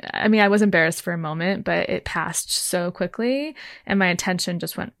really, I mean, I was embarrassed for a moment, but it passed so quickly. And my attention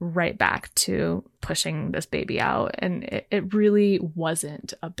just went right back to pushing this baby out. And it really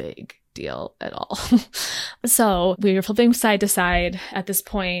wasn't a big deal at all. So we were flipping side to side at this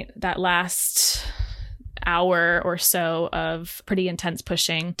point. That last hour or so of pretty intense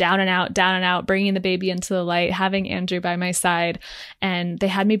pushing, down and out, bringing the baby into the light, having Andrew by my side. And they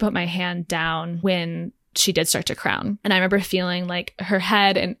had me put my hand down when she did start to crown. And I remember feeling like her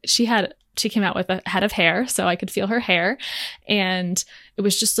head, and she came out with a head of hair, so I could feel her hair. And it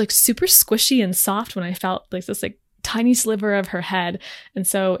was just like super squishy and soft when I felt like this like tiny sliver of her head. And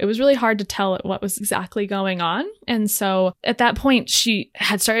so it was really hard to tell what was exactly going on. And so at that point, she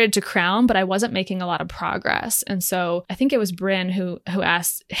had started to crown, but I wasn't making a lot of progress. And so I think it was Bryn who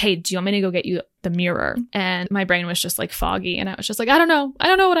asked, hey, do you want me to go get you the mirror? And my brain was just like foggy. And I was just like, I don't know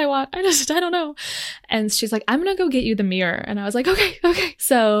what I want. I don't know. And she's like, I'm going to go get you the mirror. And I was like, okay.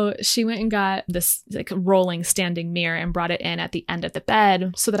 So she went and got this like rolling standing mirror and brought it in at the end of the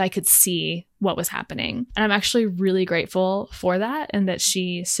bed so that I could see what was happening. And I'm actually really grateful for that and that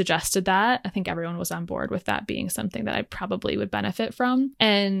she suggested that. I think everyone was on board with that being something that I probably would benefit from.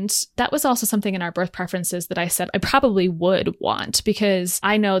 And that was also something in our birth preferences that I said I probably would want, because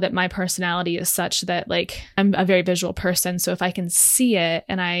I know that my personality is such that like I'm a very visual person. So if I can see it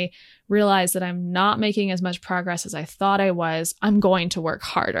and I realize that I'm not making as much progress as I thought I was, I'm going to work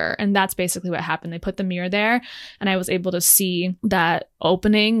harder. And that's basically what happened. They put the mirror there and I was able to see that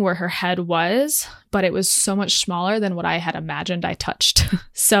opening where her head was, but it was so much smaller than what I had imagined I touched.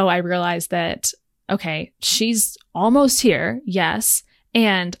 So I realized that, okay, she's almost here. Yes.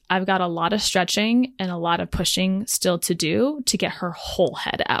 And I've got a lot of stretching and a lot of pushing still to do to get her whole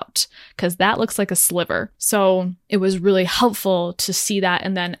head out, because that looks like a sliver. So it was really helpful to see that.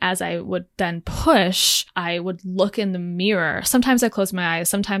 And then as I would then push, I would look in the mirror. Sometimes I closed my eyes.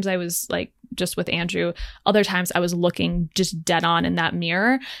 Sometimes I was like just with Andrew. Other times I was looking just dead on in that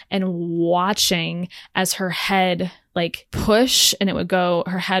mirror and watching as her head like push, and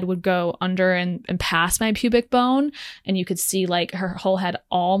her head would go under and past my pubic bone. And you could see like her whole head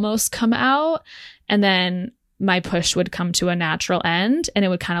almost come out. And then my push would come to a natural end and it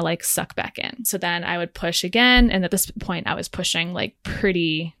would kind of like suck back in. So then I would push again. And at this point I was pushing like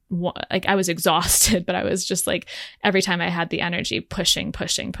like I was exhausted, but I was just like, every time I had the energy pushing,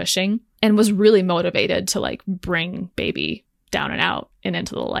 and was really motivated to like bring baby down and out and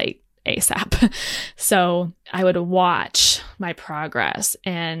into the light ASAP. So I would watch my progress,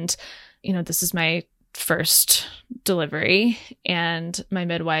 and, you know, this is my first delivery, and my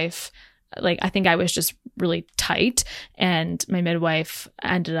midwife, like, I think I was just really tight, and my midwife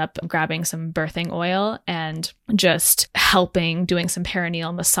ended up grabbing some birthing oil and just helping, doing some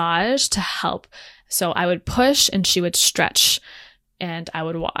perineal massage to help. So I would push and she would stretch and I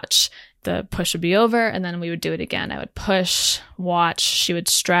would watch. The push would be over and then we would do it again. I would push, watch, she would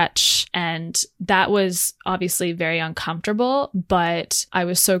stretch. And that was obviously very uncomfortable, but I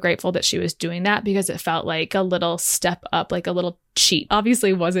was so grateful that she was doing that because it felt like a little step up, like a little cheat.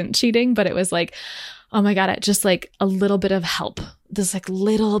 Obviously wasn't cheating, but it was like, oh my God, it just like a little bit of help. This like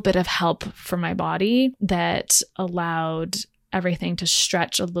little bit of help for my body that allowed everything to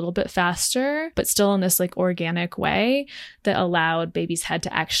stretch a little bit faster, but still in this like organic way that allowed baby's head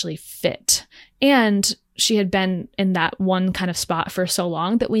to actually fit. And she had been in that one kind of spot for so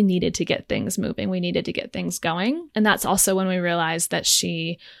long that we needed to get things moving. We needed to get things going. And that's also when we realized that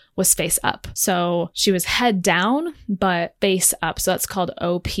she was face up. So she was head down, but face up. So that's called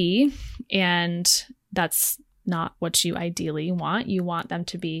OP. And that's not what you ideally want. You want them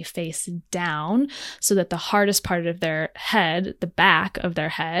to be face down so that the hardest part of their head, the back of their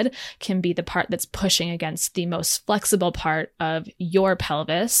head, can be the part that's pushing against the most flexible part of your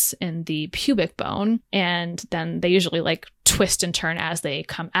pelvis in the pubic bone. And then they usually like twist and turn as they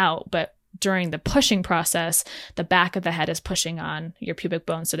come out. But during the pushing process, the back of the head is pushing on your pubic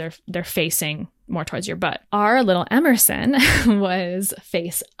bone. So they're facing more towards your butt. Our little Emerson was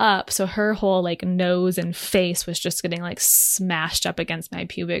face up. So her whole like nose and face was just getting like smashed up against my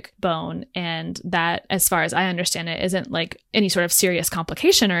pubic bone. And that, as far as I understand it, isn't like any sort of serious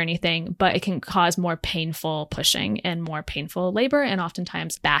complication or anything, but it can cause more painful pushing and more painful labor and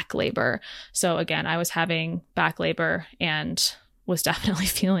oftentimes back labor. So again, I was having back labor and was definitely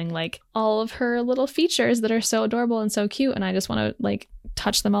feeling like all of her little features that are so adorable and so cute. And I just want to like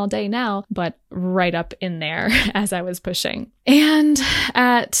touch them all day now, but right up in there as I was pushing. And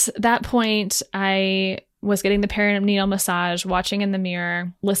at that point, I was getting the perineal massage, watching in the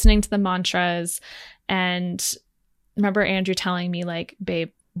mirror, listening to the mantras. And remember Andrew telling me like,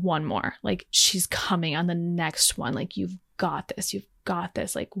 babe, one more, like she's coming on the next one. Like, you've got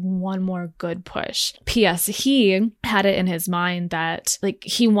this, like one more good push. P.S. He had it in his mind that like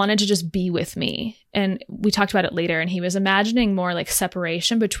he wanted to just be with me. And we talked about it later, and he was imagining more like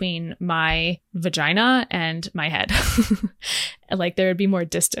separation between my vagina and my head. And like there would be more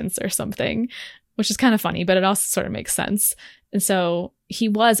distance or something, which is kind of funny, but it also sort of makes sense. And so he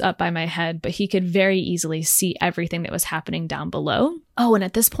was up by my head, but he could very easily see everything that was happening down below. Oh, and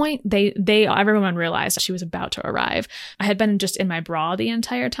at this point, everyone realized she was about to arrive. I had been just in my bra the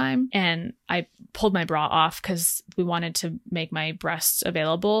entire time, and I pulled my bra off because we wanted to make my breasts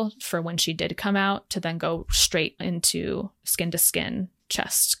available for when she did come out to then go straight into skin to skin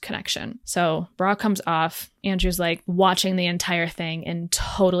chest connection. So bra comes off. Andrew's like watching the entire thing and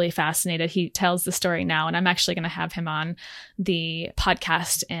totally fascinated. He tells the story now, and I'm actually going to have him on the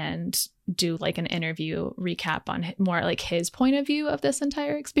podcast and do like an interview recap on more like his point of view of this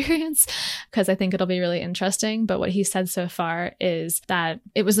entire experience, because I think it'll be really interesting. But what he said so far is that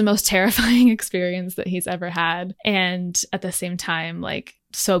it was the most terrifying experience that he's ever had, and at the same time, like,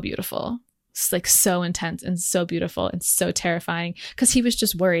 so beautiful. It's like so intense and so beautiful and so terrifying, because he was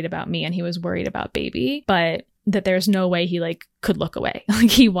just worried about me and he was worried about baby, but that there's no way he like could look away. Like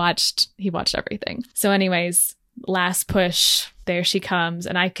he watched everything. So anyways, last push, there she comes,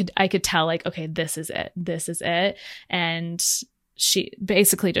 and I could tell like, okay, this is it. And she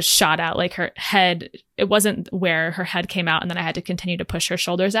basically just shot out, like her head, it wasn't where her head came out, and then I had to continue to push her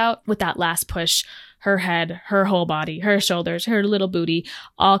shoulders out. With that last push, her head, her whole body, her shoulders, her little booty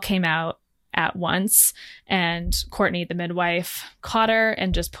all came out at once. And Courtney, the midwife, caught her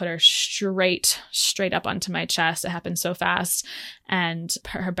and just put her straight up onto my chest. It happened so fast. And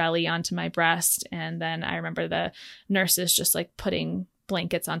put her belly onto my breast. And then I remember the nurses just like putting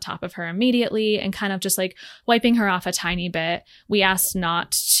blankets on top of her immediately and kind of just like wiping her off a tiny bit. We asked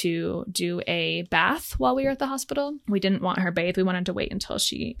not to do a bath while we were at the hospital. We didn't want her bathed. We wanted to wait until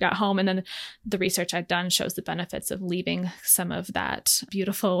she got home. And then the research I'd done shows the benefits of leaving some of that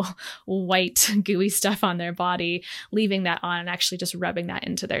beautiful white gooey stuff on their body, leaving that on and actually just rubbing that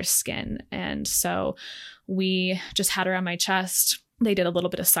into their skin. And so we just had her on my chest. They did a little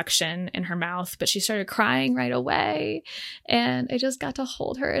bit of suction in her mouth, but she started crying right away. And I just got to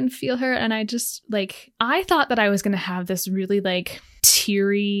hold her and feel her. And I just like, I thought that I was going to have this really like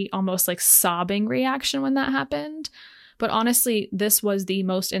teary, almost like sobbing reaction when that happened. But honestly, this was the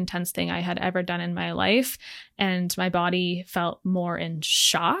most intense thing I had ever done in my life. And my body felt more in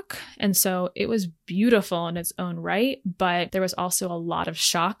shock. And so it was beautiful in its own right. But there was also a lot of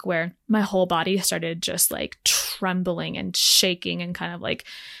shock where my whole body started just like trembling and shaking and kind of like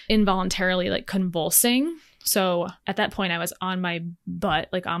involuntarily like convulsing. So at that point, I was on my butt,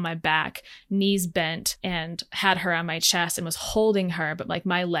 like on my back, knees bent, and had her on my chest and was holding her. But like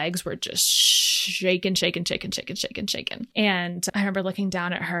my legs were just shaking. And I remember looking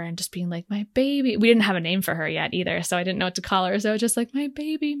down at her and just being like, my baby. We didn't have a name for her yet either, so I didn't know what to call her. So I was just like, my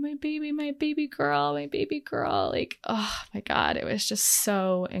baby girl. Like, oh my God, it was just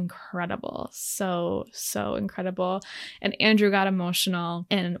so incredible. So incredible. And Andrew got emotional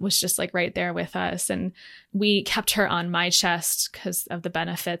and was just like right there with us. And we kept her on my chest because of the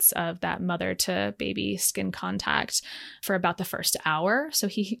benefits of that mother to baby skin contact for about the first hour. So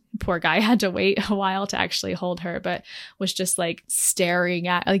poor guy, had to wait a while to actually hold her, but was just like staring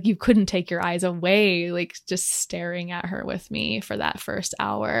at, like you couldn't take your eyes away, like just staring at her with me for that first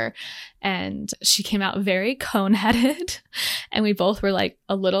hour. And she came out very cone-headed. And we both were like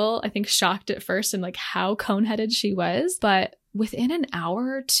a little, I think, shocked at first and like how cone-headed she was. But within an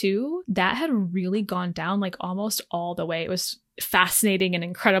hour or two, that had really gone down like almost all the way. It was fascinating and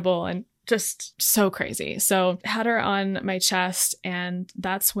incredible and just so crazy. So had her on my chest, and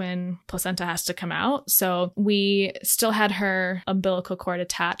that's when placenta has to come out. So we still had her umbilical cord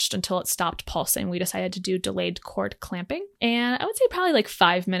attached until it stopped pulsing. We decided to do delayed cord clamping. And I would say probably like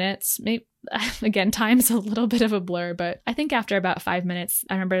 5 minutes, maybe. Again, time's a little bit of a blur, but I think after about 5 minutes,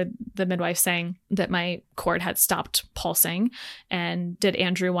 I remember the midwife saying that my cord had stopped pulsing, and did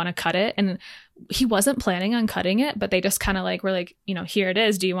Andrew want to cut it? And he wasn't planning on cutting it, but they just kind of like were like, you know, here it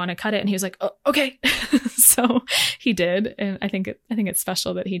is. Do you want to cut it? And he was like, oh, okay. So he did. And I think it's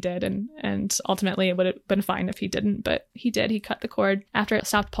special that he did. And ultimately it would have been fine if he didn't, but he did. He cut the cord after it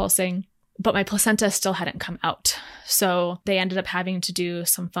stopped pulsing. But my placenta still hadn't come out. So they ended up having to do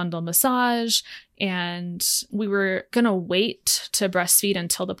some fundal massage, and we were going to wait to breastfeed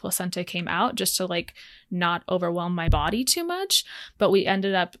until the placenta came out just to like not overwhelm my body too much. But we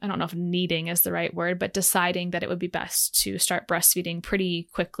ended up, I don't know if needing is the right word, but deciding that it would be best to start breastfeeding pretty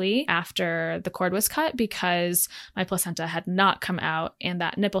quickly after the cord was cut, because my placenta had not come out, and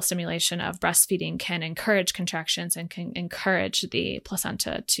that nipple stimulation of breastfeeding can encourage contractions and can encourage the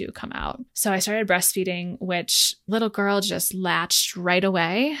placenta to come out. So I started breastfeeding, which little girl just latched right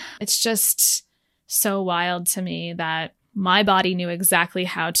away. It's just so wild to me that my body knew exactly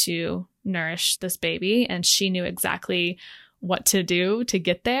how to nourish this baby, and she knew exactly what to do to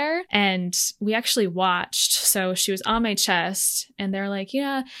get there. And we actually watched. So she was on my chest and they're like,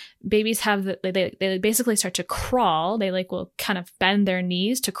 yeah, babies have they basically start to crawl. They like will kind of bend their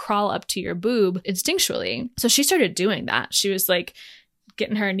knees to crawl up to your boob instinctually. So she started doing that. She was like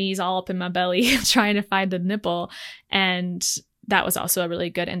getting her knees all up in my belly, trying to find the nipple. And that was also a really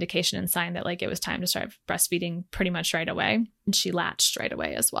good indication and sign that like it was time to start breastfeeding pretty much right away. And she latched right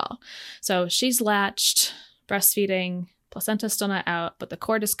away as well. So she's latched, breastfeeding, placenta's still not out, but the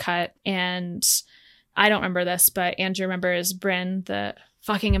cord is cut. And I don't remember this, but Andrew remembers Bryn, the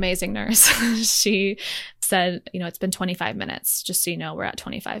fucking amazing nurse. She said, it's been 25 minutes, just so you know, we're at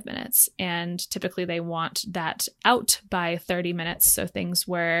 25 minutes. And typically they want that out by 30 minutes. So things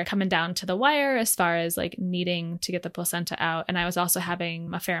were coming down to the wire as far as like needing to get the placenta out. And I was also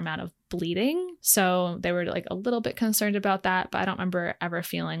having a fair amount of bleeding. So they were like a little bit concerned about that, but I don't remember ever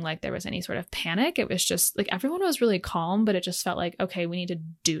feeling like there was any sort of panic. It was just like everyone was really calm, but it just felt like, okay, we need to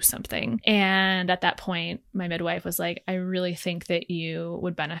do something. And at that point, my midwife was like, I really think that you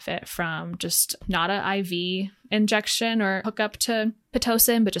would benefit from just not an IV injection or hook up to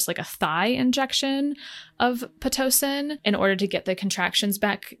Pitocin, but just like a thigh injection of Pitocin in order to get the contractions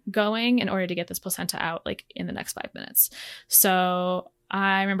back going, in order to get this placenta out like in the next 5 minutes. So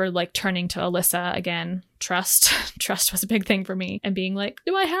I remember like turning to Alyssa again, trust was a big thing for me, and being like,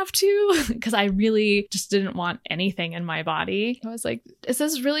 do I have to? Because I really just didn't want anything in my body. I was like, is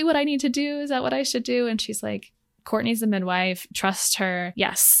this really what I need to do? Is that what I should do? And she's like, Courtney's the midwife. Trust her.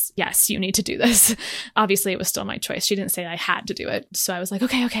 Yes, you need to do this. Obviously, it was still my choice. She didn't say I had to do it. So I was like,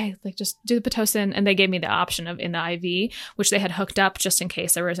 okay, like just do the Pitocin. And they gave me the option of in the IV, which they had hooked up just in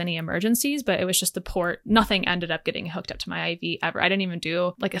case there was any emergencies, but it was just the port. Nothing ended up getting hooked up to my IV ever. I didn't even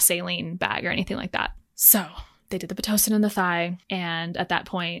do like a saline bag or anything like that. So they did the Pitocin in the thigh. And at that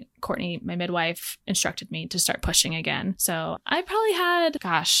point, Courtney, my midwife, instructed me to start pushing again. So I probably had,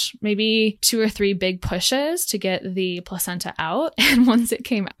 maybe 2 or 3 big pushes to get the placenta out. And once it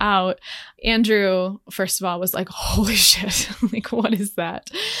came out, Andrew, first of all, was like, holy shit, like, what is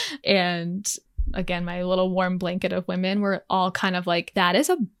that? And again, my little warm blanket of women were all kind of like, that is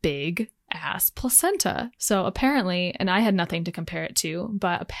a big ass placenta. So apparently, and I had nothing to compare it to,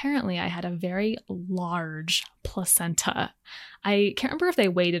 but apparently I had a very large placenta. I can't remember if they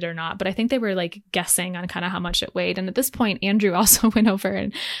weighed it or not, but I think they were like guessing on kind of how much it weighed. And at this point, Andrew also went over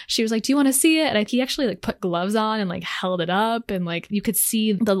and she was like, do you want to see it? And he actually like put gloves on and like held it up, and like you could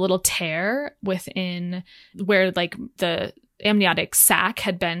see the little tear within where like the amniotic sac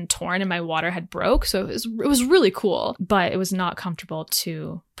had been torn and my water had broke. So it was really cool, but it was not comfortable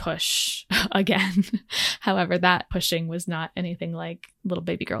to push again. However, that pushing was not anything like little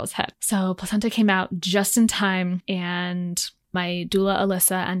baby girl's head. So placenta came out just in time, and my doula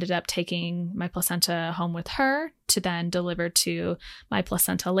Alyssa ended up taking my placenta home with her to then deliver to my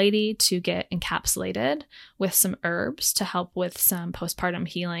placenta lady to get encapsulated with some herbs to help with some postpartum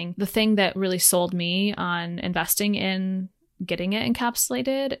healing. The thing that really sold me on investing in getting it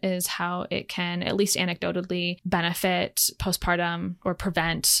encapsulated is how it can, at least anecdotally, benefit postpartum or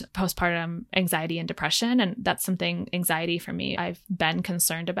prevent postpartum anxiety and depression. And that's something, anxiety for me, I've been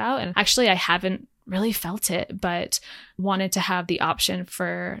concerned about. And actually, I haven't really felt it, but wanted to have the option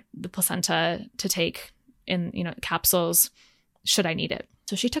for the placenta to take in, capsules should I need it.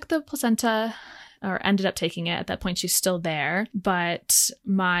 So she took the placenta, or ended up taking it. At that point, she's still there. But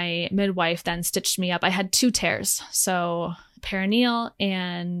my midwife then stitched me up. I had 2 tears. So perineal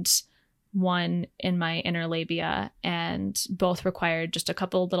and one in my inner labia, and both required just a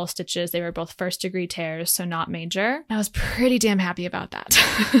couple little stitches. They were both 1st-degree tears, so not major. I was pretty damn happy about that.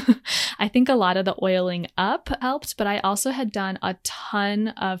 I think a lot of the oiling up helped, but I also had done a ton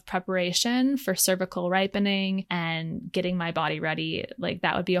of preparation for cervical ripening and getting my body ready. Like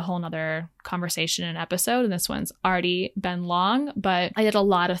that would be a whole nother conversation and episode, and this one's already been long, but I did a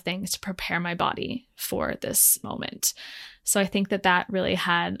lot of things to prepare my body for this moment. So I think that really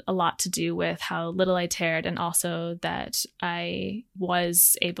had a lot to do with how little I teared, and also that I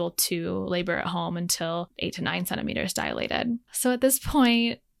was able to labor at home until 8 to 9 centimeters dilated. So at this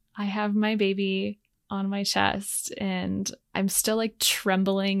point, I have my baby on my chest and I'm still like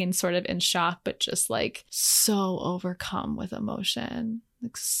trembling and sort of in shock, but just like so overcome with emotion,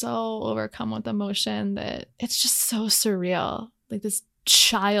 that it's just so surreal. Like this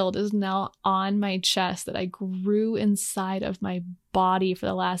child is now on my chest that I grew inside of my body for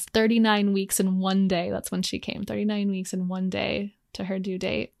the last 39 weeks and 1 day. That's when she came, 39 weeks and 1 day to her due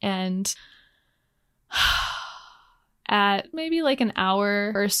date. And at maybe like an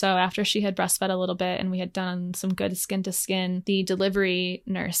hour or so after she had breastfed a little bit and we had done some good skin to skin, the delivery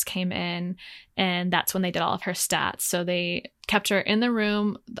nurse came in, and that's when they did all of her stats. So they kept her in the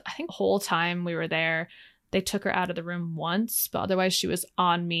room, I think the whole time we were there. They took her out of the room once, but otherwise she was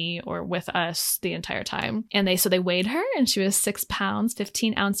on me or with us the entire time. And they weighed her, and she was 6 pounds,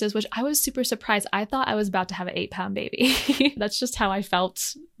 15 ounces, which I was super surprised. I thought I was about to have an 8-pound baby. That's just how I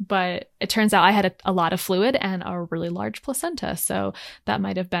felt. But it turns out I had a lot of fluid and a really large placenta. So that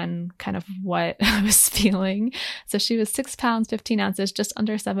might have been kind of what I was feeling. So she was 6 pounds, 15 ounces, just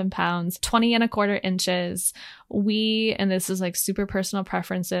under 7 pounds, 20¼ inches. And this is like super personal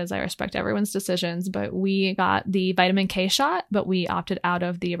preferences. I respect everyone's decisions, but we got the vitamin K shot, but we opted out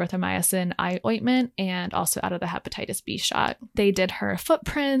of the erythromycin eye ointment and also out of the hepatitis B shot. They did her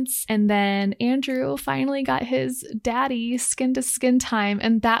footprints, and then Andrew finally got his daddy skin to skin time.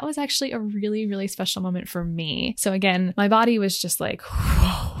 And that was actually a really, really special moment for me. So again, my body was just like,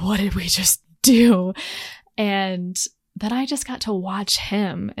 whoa, what did we just do? And then I just got to watch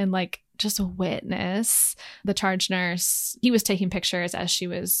him and like just witness the charge nurse. He was taking pictures as she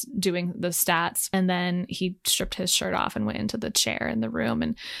was doing the stats, and then he stripped his shirt off and went into the chair in the room,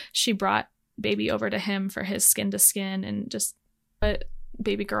 and she brought baby over to him for his skin to skin and just put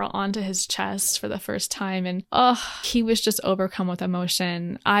baby girl onto his chest for the first time. And he was just overcome with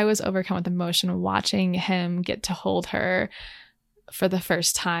emotion. I was overcome with emotion watching him get to hold her for the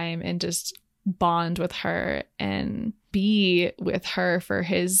first time and just bond with her and be with her for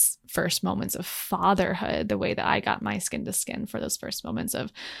his first moments of fatherhood, the way that I got my skin to skin for those first moments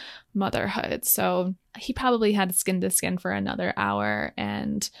of motherhood. So he probably had skin to skin for another hour,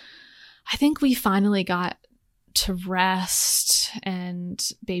 and I think we finally got to rest, and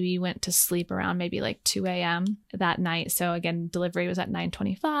baby went to sleep around maybe like 2 a.m. that night. So again, delivery was at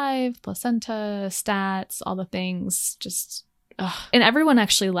 9:25, placenta, stats, all the things, just and everyone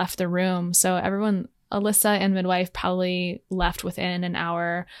actually left the room. So everyone, Alyssa and midwife, probably left within an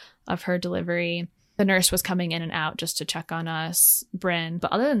hour of her delivery. The nurse was coming in and out just to check on us, Bryn.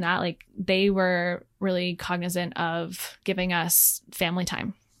 But other than that, like, they were really cognizant of giving us family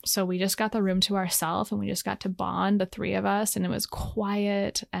time. So we just got the room to ourselves, and we just got to bond, the three of us, and it was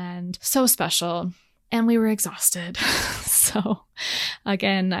quiet and so special. And we were exhausted. So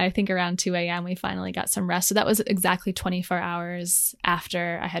again, I think around 2 a.m. we finally got some rest. So that was exactly 24 hours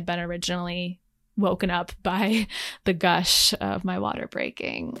after I had been originally woken up by the gush of my water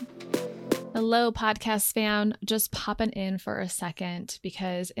breaking. Hello, podcast fam. Just popping in for a second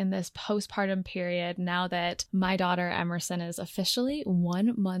because in this postpartum period, now that my daughter Emerson is officially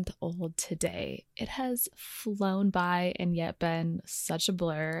 1 month old today, it has flown by and yet been such a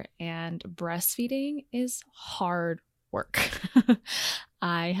blur, and breastfeeding is hard work.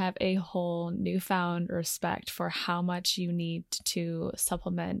 I have a whole newfound respect for how much you need to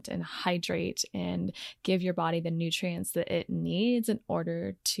supplement and hydrate and give your body the nutrients that it needs in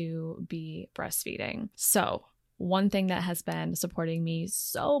order to be breastfeeding. So one thing that has been supporting me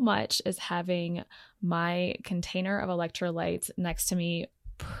so much is having my container of electrolytes next to me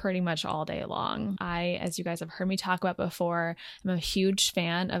pretty much all day long. As you guys have heard me talk about before, I'm a huge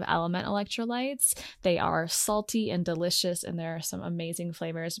fan of Element electrolytes. They are salty and delicious, and there are some amazing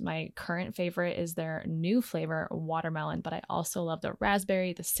flavors. My current favorite is their new flavor, watermelon, but I also love the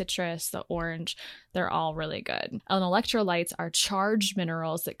raspberry, the citrus, the orange. They're all really good. And electrolytes are charged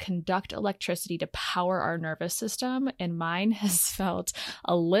minerals that conduct electricity to power our nervous system, and mine has felt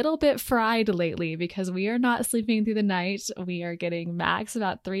a little bit fried lately because we are not sleeping through the night. We are getting max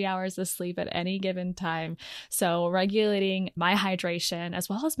about 3 hours of sleep at any given time. So regulating my hydration as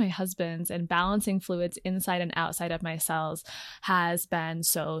well as my husband's and balancing fluids inside and outside of my cells has been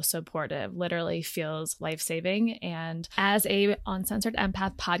so supportive, literally feels life-saving. And as a Uncensored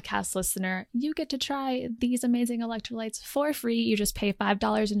Empath podcast listener, you get to try these amazing electrolytes for free. You just pay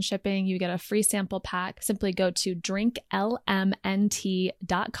 $5 in shipping. You get a free sample pack. Simply go to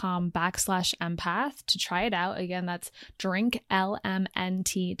drinklmnt.com/empath to try it out. Again, that's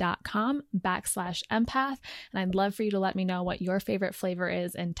drinklmnt.com/empath. And I'd love for you to let me know what your favorite flavor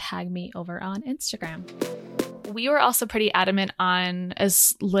is and tag me over on Instagram. We were also pretty adamant on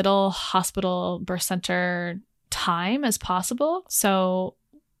as little hospital birth center time as possible. So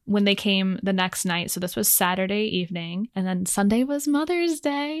when they came the next night, so this was Saturday evening, and then Sunday was Mother's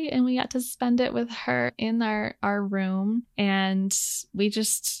Day, and we got to spend it with her in our room. And we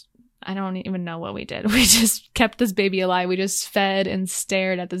just I don't even know what we did. We just kept this baby alive. We just fed and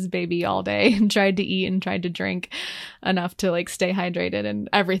stared at this baby all day and tried to eat and tried to drink enough to like stay hydrated, and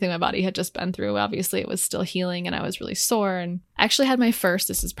everything my body had just been through. Obviously, it was still healing and I was really sore. And I actually had my first,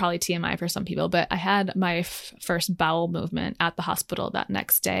 this is probably TMI for some people, but I had my first bowel movement at the hospital that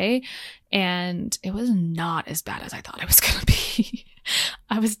next day. And it was not as bad as I thought it was going to be.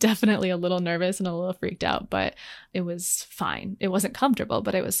 I was definitely a little nervous and a little freaked out, but it was fine. It wasn't comfortable,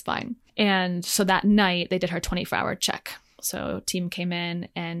 but it was fine. And so that night they did her 24-hour check. So team came in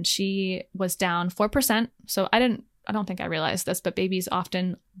and she was down 4%. So I don't think I realized this, but babies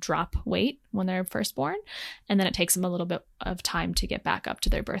often drop weight when they're first born, and then it takes them a little bit of time to get back up to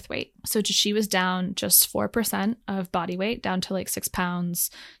their birth weight. So she was down just 4% of body weight, down to like 6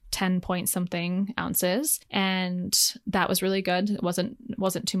 pounds, 10 point something ounces. And that was really good. It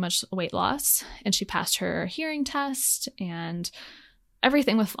wasn't too much weight loss. And she passed her hearing test and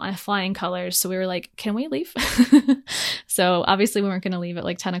everything with flying colors. So we were like, can we leave? So obviously we weren't going to leave at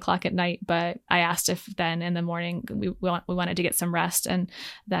like 10 o'clock at night, but I asked if then in the morning we wanted to get some rest. And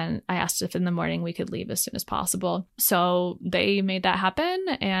then I asked if in the morning we could leave as soon as possible. So they made that happen,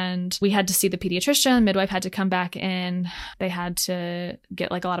 and we had to see the pediatrician. Midwife had to come back in. They had to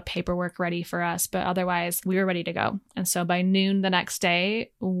get like a lot of paperwork ready for us, but otherwise we were ready to go. And so by noon the next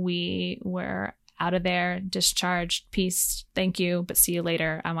day, we were out of there, discharged, peace, thank you, but see you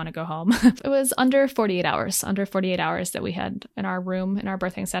later. I want to go home. It was under 48 hours that we had in our room, in our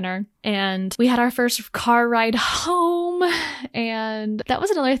birthing center. And we had our first car ride home. And that was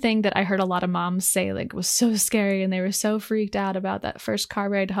another thing that I heard a lot of moms say, like, was so scary. And they were so freaked out about that first car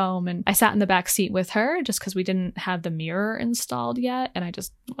ride home. And I sat in the back seat with her just because we didn't have the mirror installed yet. And I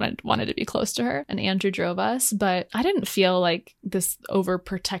just wanted to be close to her. And Andrew drove us, but I didn't feel like this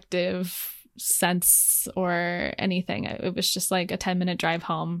overprotective sense or anything. It was just like a 10-minute drive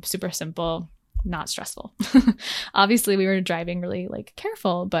home, super simple, not stressful. Obviously we were driving really like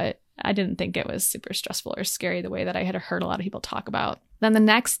careful, but I didn't think it was super stressful or scary the way that I had heard a lot of people talk about. Then the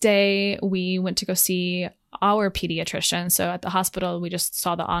next day we went to go see our pediatrician. So at the hospital, we just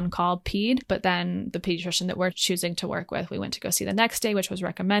saw the on-call ped, but then the pediatrician that we're choosing to work with, we went to go see the next day, which was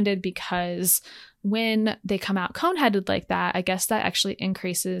recommended because when they come out cone-headed like that, I guess that actually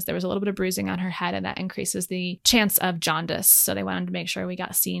increases, there was a little bit of bruising on her head, and that increases the chance of jaundice. So they wanted to make sure we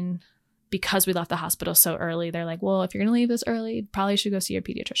got seen because we left the hospital so early. They're like, well, if you're going to leave this early, probably should go see your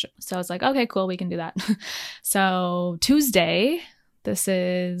pediatrician. So I was like, okay, cool, we can do that. So Tuesday, this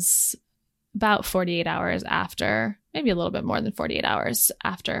is about 48 hours after, maybe a little bit more than 48 hours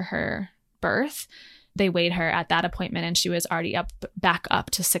after her birth, they weighed her at that appointment, and she was already back up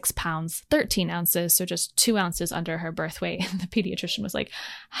to 6 pounds, 13 ounces. So just 2 ounces under her birth weight. And the pediatrician was like,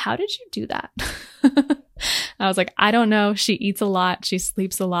 how did you do that? I was like, I don't know. She eats a lot. She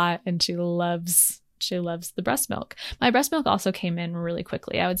sleeps a lot, and she loves the breast milk. My breast milk also came in really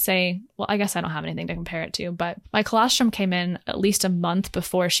quickly. I would say, well, I guess I don't have anything to compare it to, but my colostrum came in at least a month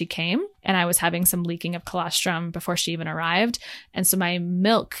before she came, and I was having some leaking of colostrum before she even arrived. And so my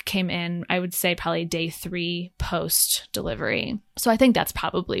milk came in, I would say probably day 3 post delivery. So I think that's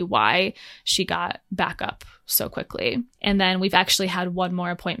probably why she got back up so quickly. And then we've actually had one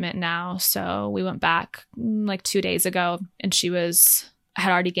more appointment now. So we went back like 2 days ago, and she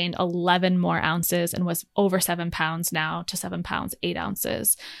had already gained 11 more ounces and was over 7 pounds now, to 7 pounds, 8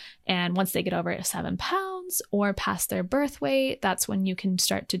 ounces. And once they get over 7 pounds or past their birth weight, that's when you can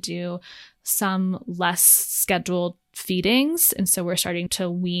start to do some less scheduled feedings. And so we're starting to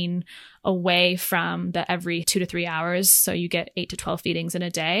wean away from the every 2 to 3 hours. So you get 8 to 12 feedings in a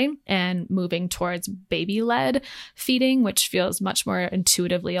day, and moving towards baby-led feeding, which feels much more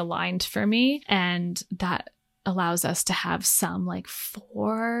intuitively aligned for me. And that allows us to have some like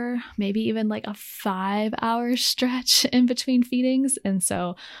 4, maybe even like a 5-hour stretch in between feedings. And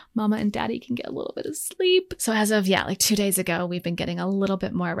so mama and daddy can get a little bit of sleep. So as of, like 2 days ago, we've been getting a little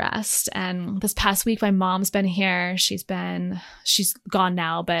bit more rest. And this past week, my mom's been here. She's gone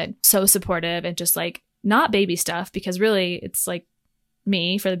now, but so supportive, and just like not baby stuff, because really it's like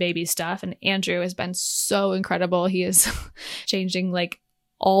me for the baby stuff. And Andrew has been so incredible. He is changing like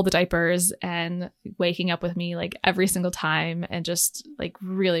all the diapers and waking up with me like every single time, and just like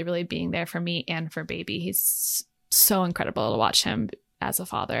really, really being there for me and for baby. He's so incredible to watch him as a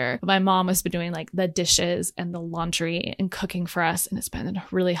father. My mom has been doing like the dishes and the laundry and cooking for us, and it's been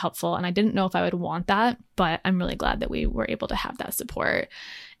really helpful. And I didn't know if I would want that, but I'm really glad that we were able to have that support.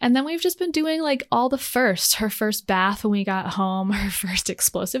 And then we've just been doing like all the first, her first bath when we got home, her first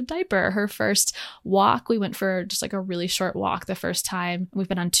explosive diaper, her first walk. We went for just like a really short walk the first time. We've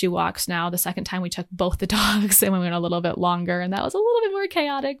been on 2 walks now. The second time we took both the dogs and we went a little bit longer, and that was a little bit more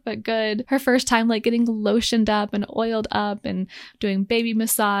chaotic, but good. Her first time like getting lotioned up and oiled up and doing baby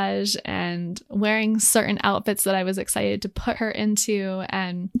massage and wearing certain outfits that I was excited to put her into,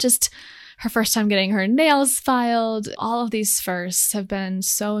 and just her first time getting her nails filed. All of these firsts have been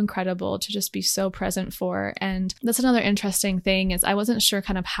so incredible to just be so present for. And that's another interesting thing, is I wasn't sure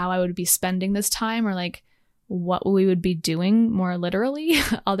kind of how I would be spending this time, or like what we would be doing more literally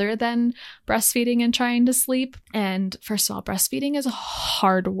other than breastfeeding and trying to sleep. And first of all, breastfeeding is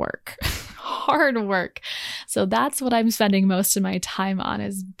hard work. Hard work. So that's what I'm spending most of my time on,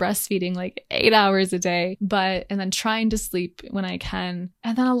 is breastfeeding like 8 hours a day, and then trying to sleep when I can.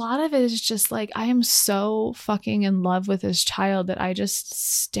 And then a lot of it is just like, I am so fucking in love with this child that I just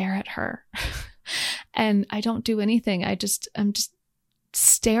stare at her and I don't do anything. I'm just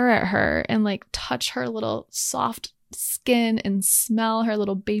stare at her and like touch her little soft skin and smell her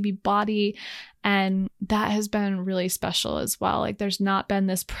little baby body. And that has been really special as well. Like there's not been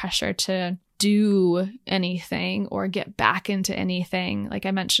this pressure to do anything or get back into anything. Like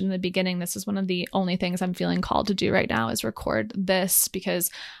I mentioned in the beginning, this is one of the only things I'm feeling called to do right now, is record this,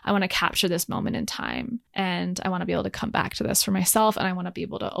 because I want to capture this moment in time, and I want to be able to come back to this for myself, and I want to be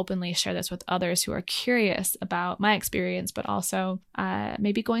able to openly share this with others who are curious about my experience, but also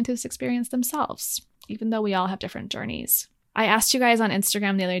maybe going through this experience themselves, even though we all have different journeys. I asked you guys on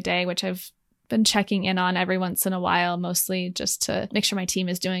Instagram the other day, which I've been checking in on every once in a while, mostly just to make sure my team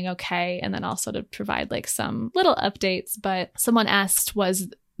is doing okay, and then also to provide like some little updates. But someone asked, was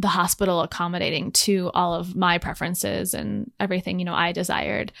the hospital accommodating to all of my preferences and everything, I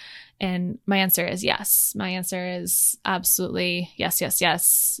desired? And my answer is yes. My answer is absolutely yes, yes,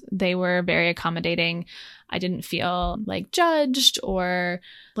 yes. They were very accommodating. I didn't feel like judged or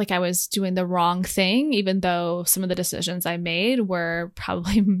like I was doing the wrong thing, even though some of the decisions I made were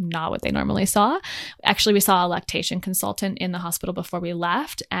probably not what they normally saw. Actually, we saw a lactation consultant in the hospital before we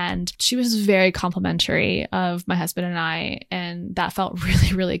left, and she was very complimentary of my husband and I, and that felt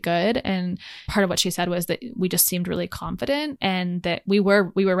really, really good. And part of what she said was that we just seemed really confident and that we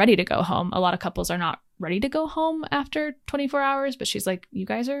were ready to go home. A lot of couples are not ready to go home after 24 hours, but she's like, you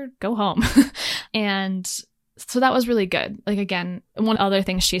guys go home. And so that was really good. Like, again, one other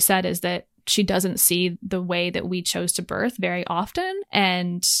thing she said is that she doesn't see the way that we chose to birth very often.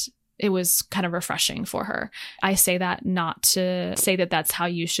 And it was kind of refreshing for her. I say that not to say that that's how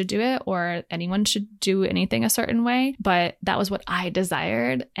you should do it or anyone should do anything a certain way, but that was what I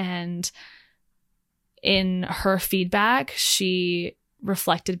desired. And in her feedback, she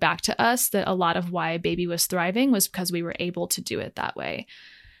reflected back to us that a lot of why baby was thriving was because we were able to do it that way.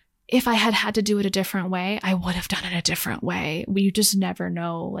 If I had to do it a different way, I would have done it a different way. You just never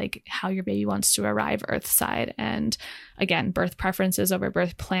know like how your baby wants to arrive earthside. And again, birth preferences over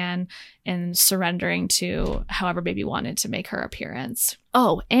birth plan and surrendering to however baby wanted to make her appearance.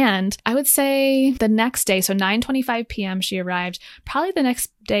 Oh, and I would say the next day, so 9:25 p.m. she arrived. Probably the next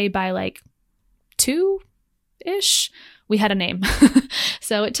day by like 2-ish. We had a name.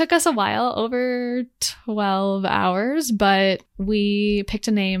 So it took us a while, over 12 hours, but we picked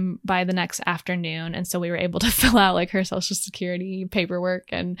a name by the next afternoon. And so we were able to fill out like her social security paperwork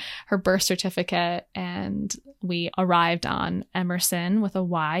and her birth certificate. And we arrived on Emerson with a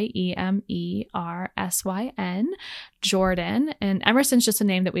Y, Emersyn, Jordan. And Emerson's just a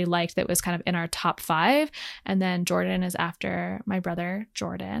name that we liked that was kind of in our top 5. And then Jordan is after my brother,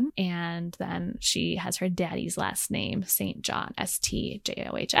 Jordan. And then she has her daddy's last name, St. John,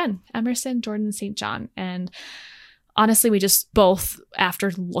 Stjohn, Emerson, Jordan, St. John. And honestly, we just both,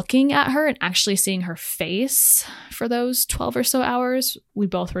 after looking at her and actually seeing her face for those 12 or so hours, we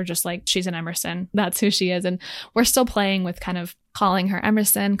both were just like, she's an Emerson. That's who she is. And we're still playing with kind of calling her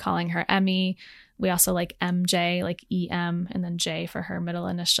Emerson, calling her Emmy. We also like MJ, like EM, and then J for her middle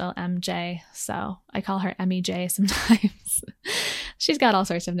initial, MJ. So I call her Emmy J sometimes. She's got all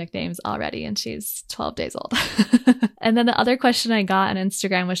sorts of nicknames already, and she's 12 days old. And then the other question I got on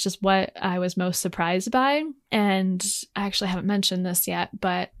Instagram was just what I was most surprised by. And I actually haven't mentioned this yet,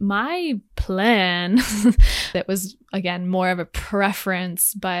 but my plan, that was, again, more of a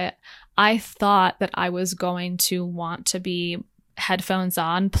preference, but I thought that I was going to want to be headphones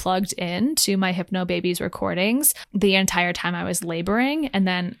on, plugged in to my Hypnobabies recordings the entire time I was laboring, and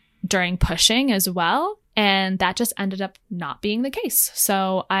then during pushing as well. And that just ended up not being the case.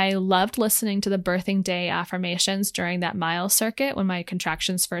 So I loved listening to the birthing day affirmations during that mile circuit when my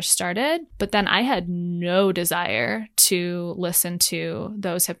contractions first started. But then I had no desire to listen to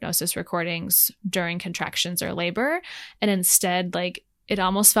those hypnosis recordings during contractions or labor. And instead, like, it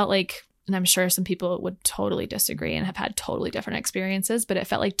almost felt like, and I'm sure some people would totally disagree and have had totally different experiences, but it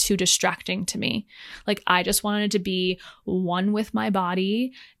felt like too distracting to me. Like, I just wanted to be one with my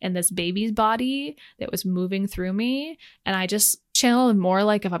body and this baby's body that was moving through me. And I just channeled more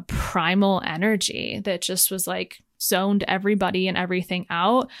like of a primal energy that just was like zoned everybody and everything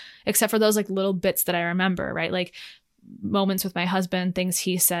out, except for those like little bits that I remember, right? Like moments with my husband, things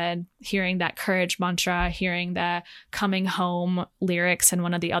he said, hearing that courage mantra, hearing the coming home lyrics and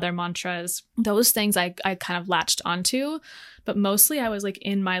one of the other mantras, those things I kind of latched onto, but mostly I was like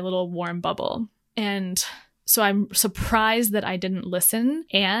in my little warm bubble. And so I'm surprised that I didn't listen,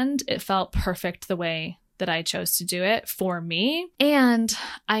 and it felt perfect the way that I chose to do it for me. And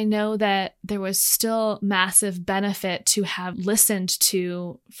I know that there was still massive benefit to have listened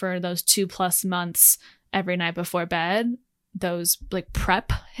to for those 2+ months every night before bed, those like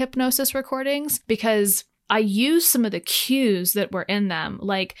prep hypnosis recordings, because I used some of the cues that were in them.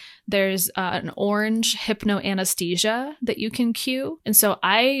 Like there's an orange hypnoanesthesia that you can cue. And so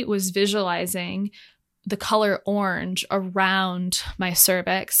I was visualizing the color orange around my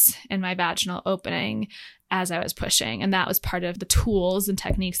cervix and my vaginal opening as I was pushing. And that was part of the tools and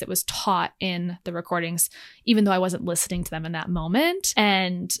techniques that was taught in the recordings, even though I wasn't listening to them in that moment.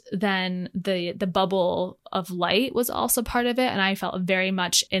 And then the bubble of light was also part of it. And I felt very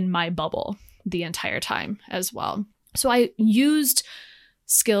much in my bubble the entire time as well. So I used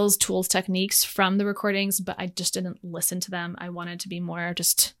skills, tools, techniques from the recordings, but I just didn't listen to them. I wanted to be more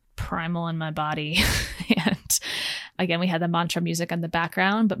just primal in my body. And again, we had the mantra music in the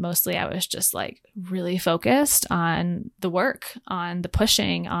background, but mostly I was just like really focused on the work, on the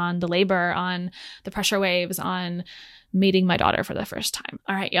pushing, on the labor, on the pressure waves, on meeting my daughter for the first time.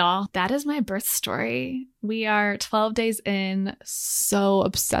 All right, y'all, that is my birth story. We are 12 days in, so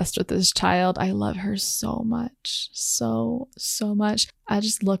obsessed with this child. I love her so much, so much. I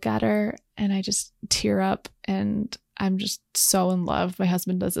just look at her and I just tear up, and I'm just so in love. My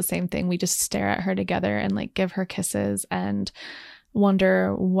husband does the same thing. We just stare at her together and like give her kisses and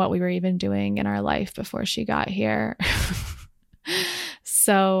wonder what we were even doing in our life before she got here.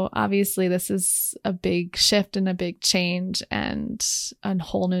 So obviously this is a big shift and a big change and a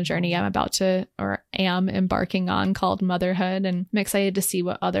whole new journey I'm am embarking on called motherhood. And I'm excited to see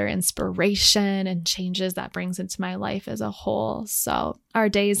what other inspiration and changes that brings into my life as a whole. So our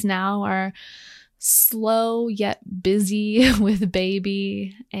days now are slow yet busy with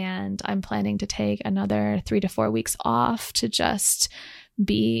baby, and I'm planning to take another 3 to 4 weeks off to just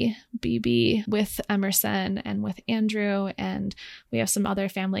be with Emerson and with Andrew, and we have some other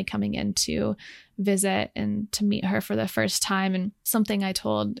family coming in to visit and to meet her for the first time. And something I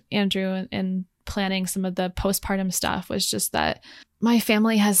told Andrew in planning some of the postpartum stuff was just that my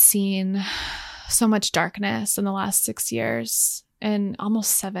family has seen so much darkness in the last 6 years. And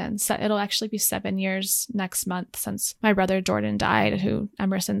almost 7. So it'll actually be 7 years next month since my brother Jordan died, who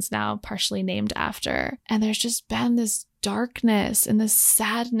Emerson's now partially named after. And there's just been this darkness and this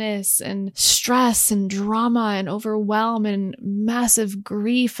sadness and stress and drama and overwhelm and massive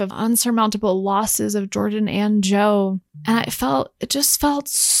grief of unsurmountable losses of Jordan and Joe. And it just felt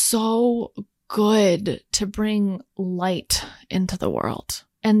so good to bring light into the world.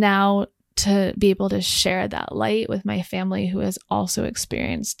 And now to be able to share that light with my family who has also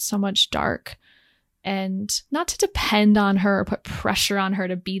experienced so much dark, and not to depend on her or put pressure on her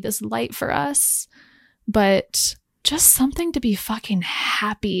to be this light for us, but just something to be fucking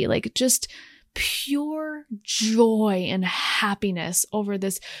happy, like just pure joy and happiness over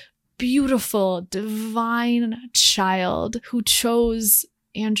this beautiful, divine child who chose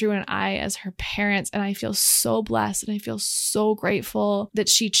Andrew and I as her parents. And I feel so blessed and I feel so grateful that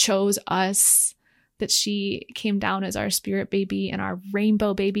she chose us, that she came down as our spirit baby and our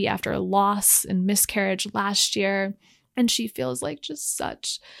rainbow baby after loss and miscarriage last year. And she feels like just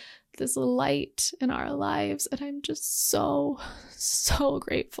such this light in our lives. And I'm just so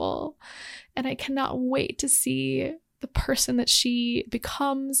grateful. And I cannot wait to see the person that she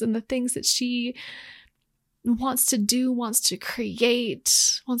becomes and the things that she wants to do, wants to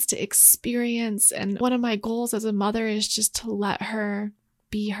create, wants to experience. And one of my goals as a mother is just to let her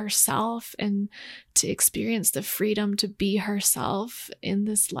be herself and to experience the freedom to be herself in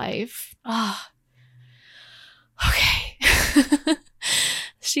this life. Okay.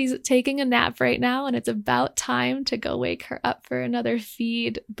 She's taking a nap right now, and it's about time to go wake her up for another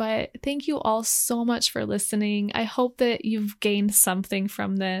feed. But thank you all so much for listening. I hope that you've gained something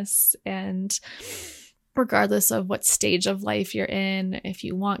from this. And regardless of what stage of life you're in, if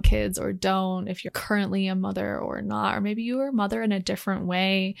you want kids or don't, if you're currently a mother or not, or maybe you were a mother in a different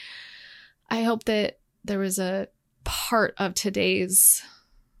way, I hope that there was a part of today's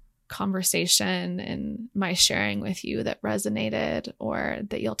conversation and my sharing with you that resonated or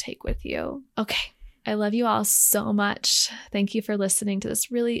that you'll take with you. Okay. I love you all so much. Thank you for listening to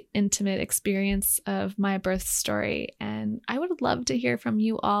this really intimate experience of my birth story. And I would love to hear from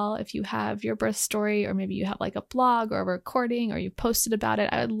you all if you have your birth story, or maybe you have like a blog or a recording, or you posted about it.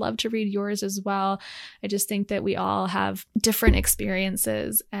 I would love to read yours as well. I just think that we all have different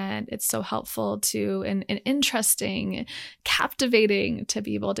experiences, and it's so helpful to and interesting, captivating to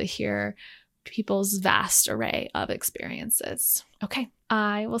be able to hear people's vast array of experiences. Okay,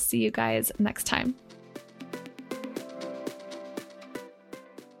 I will see you guys next time.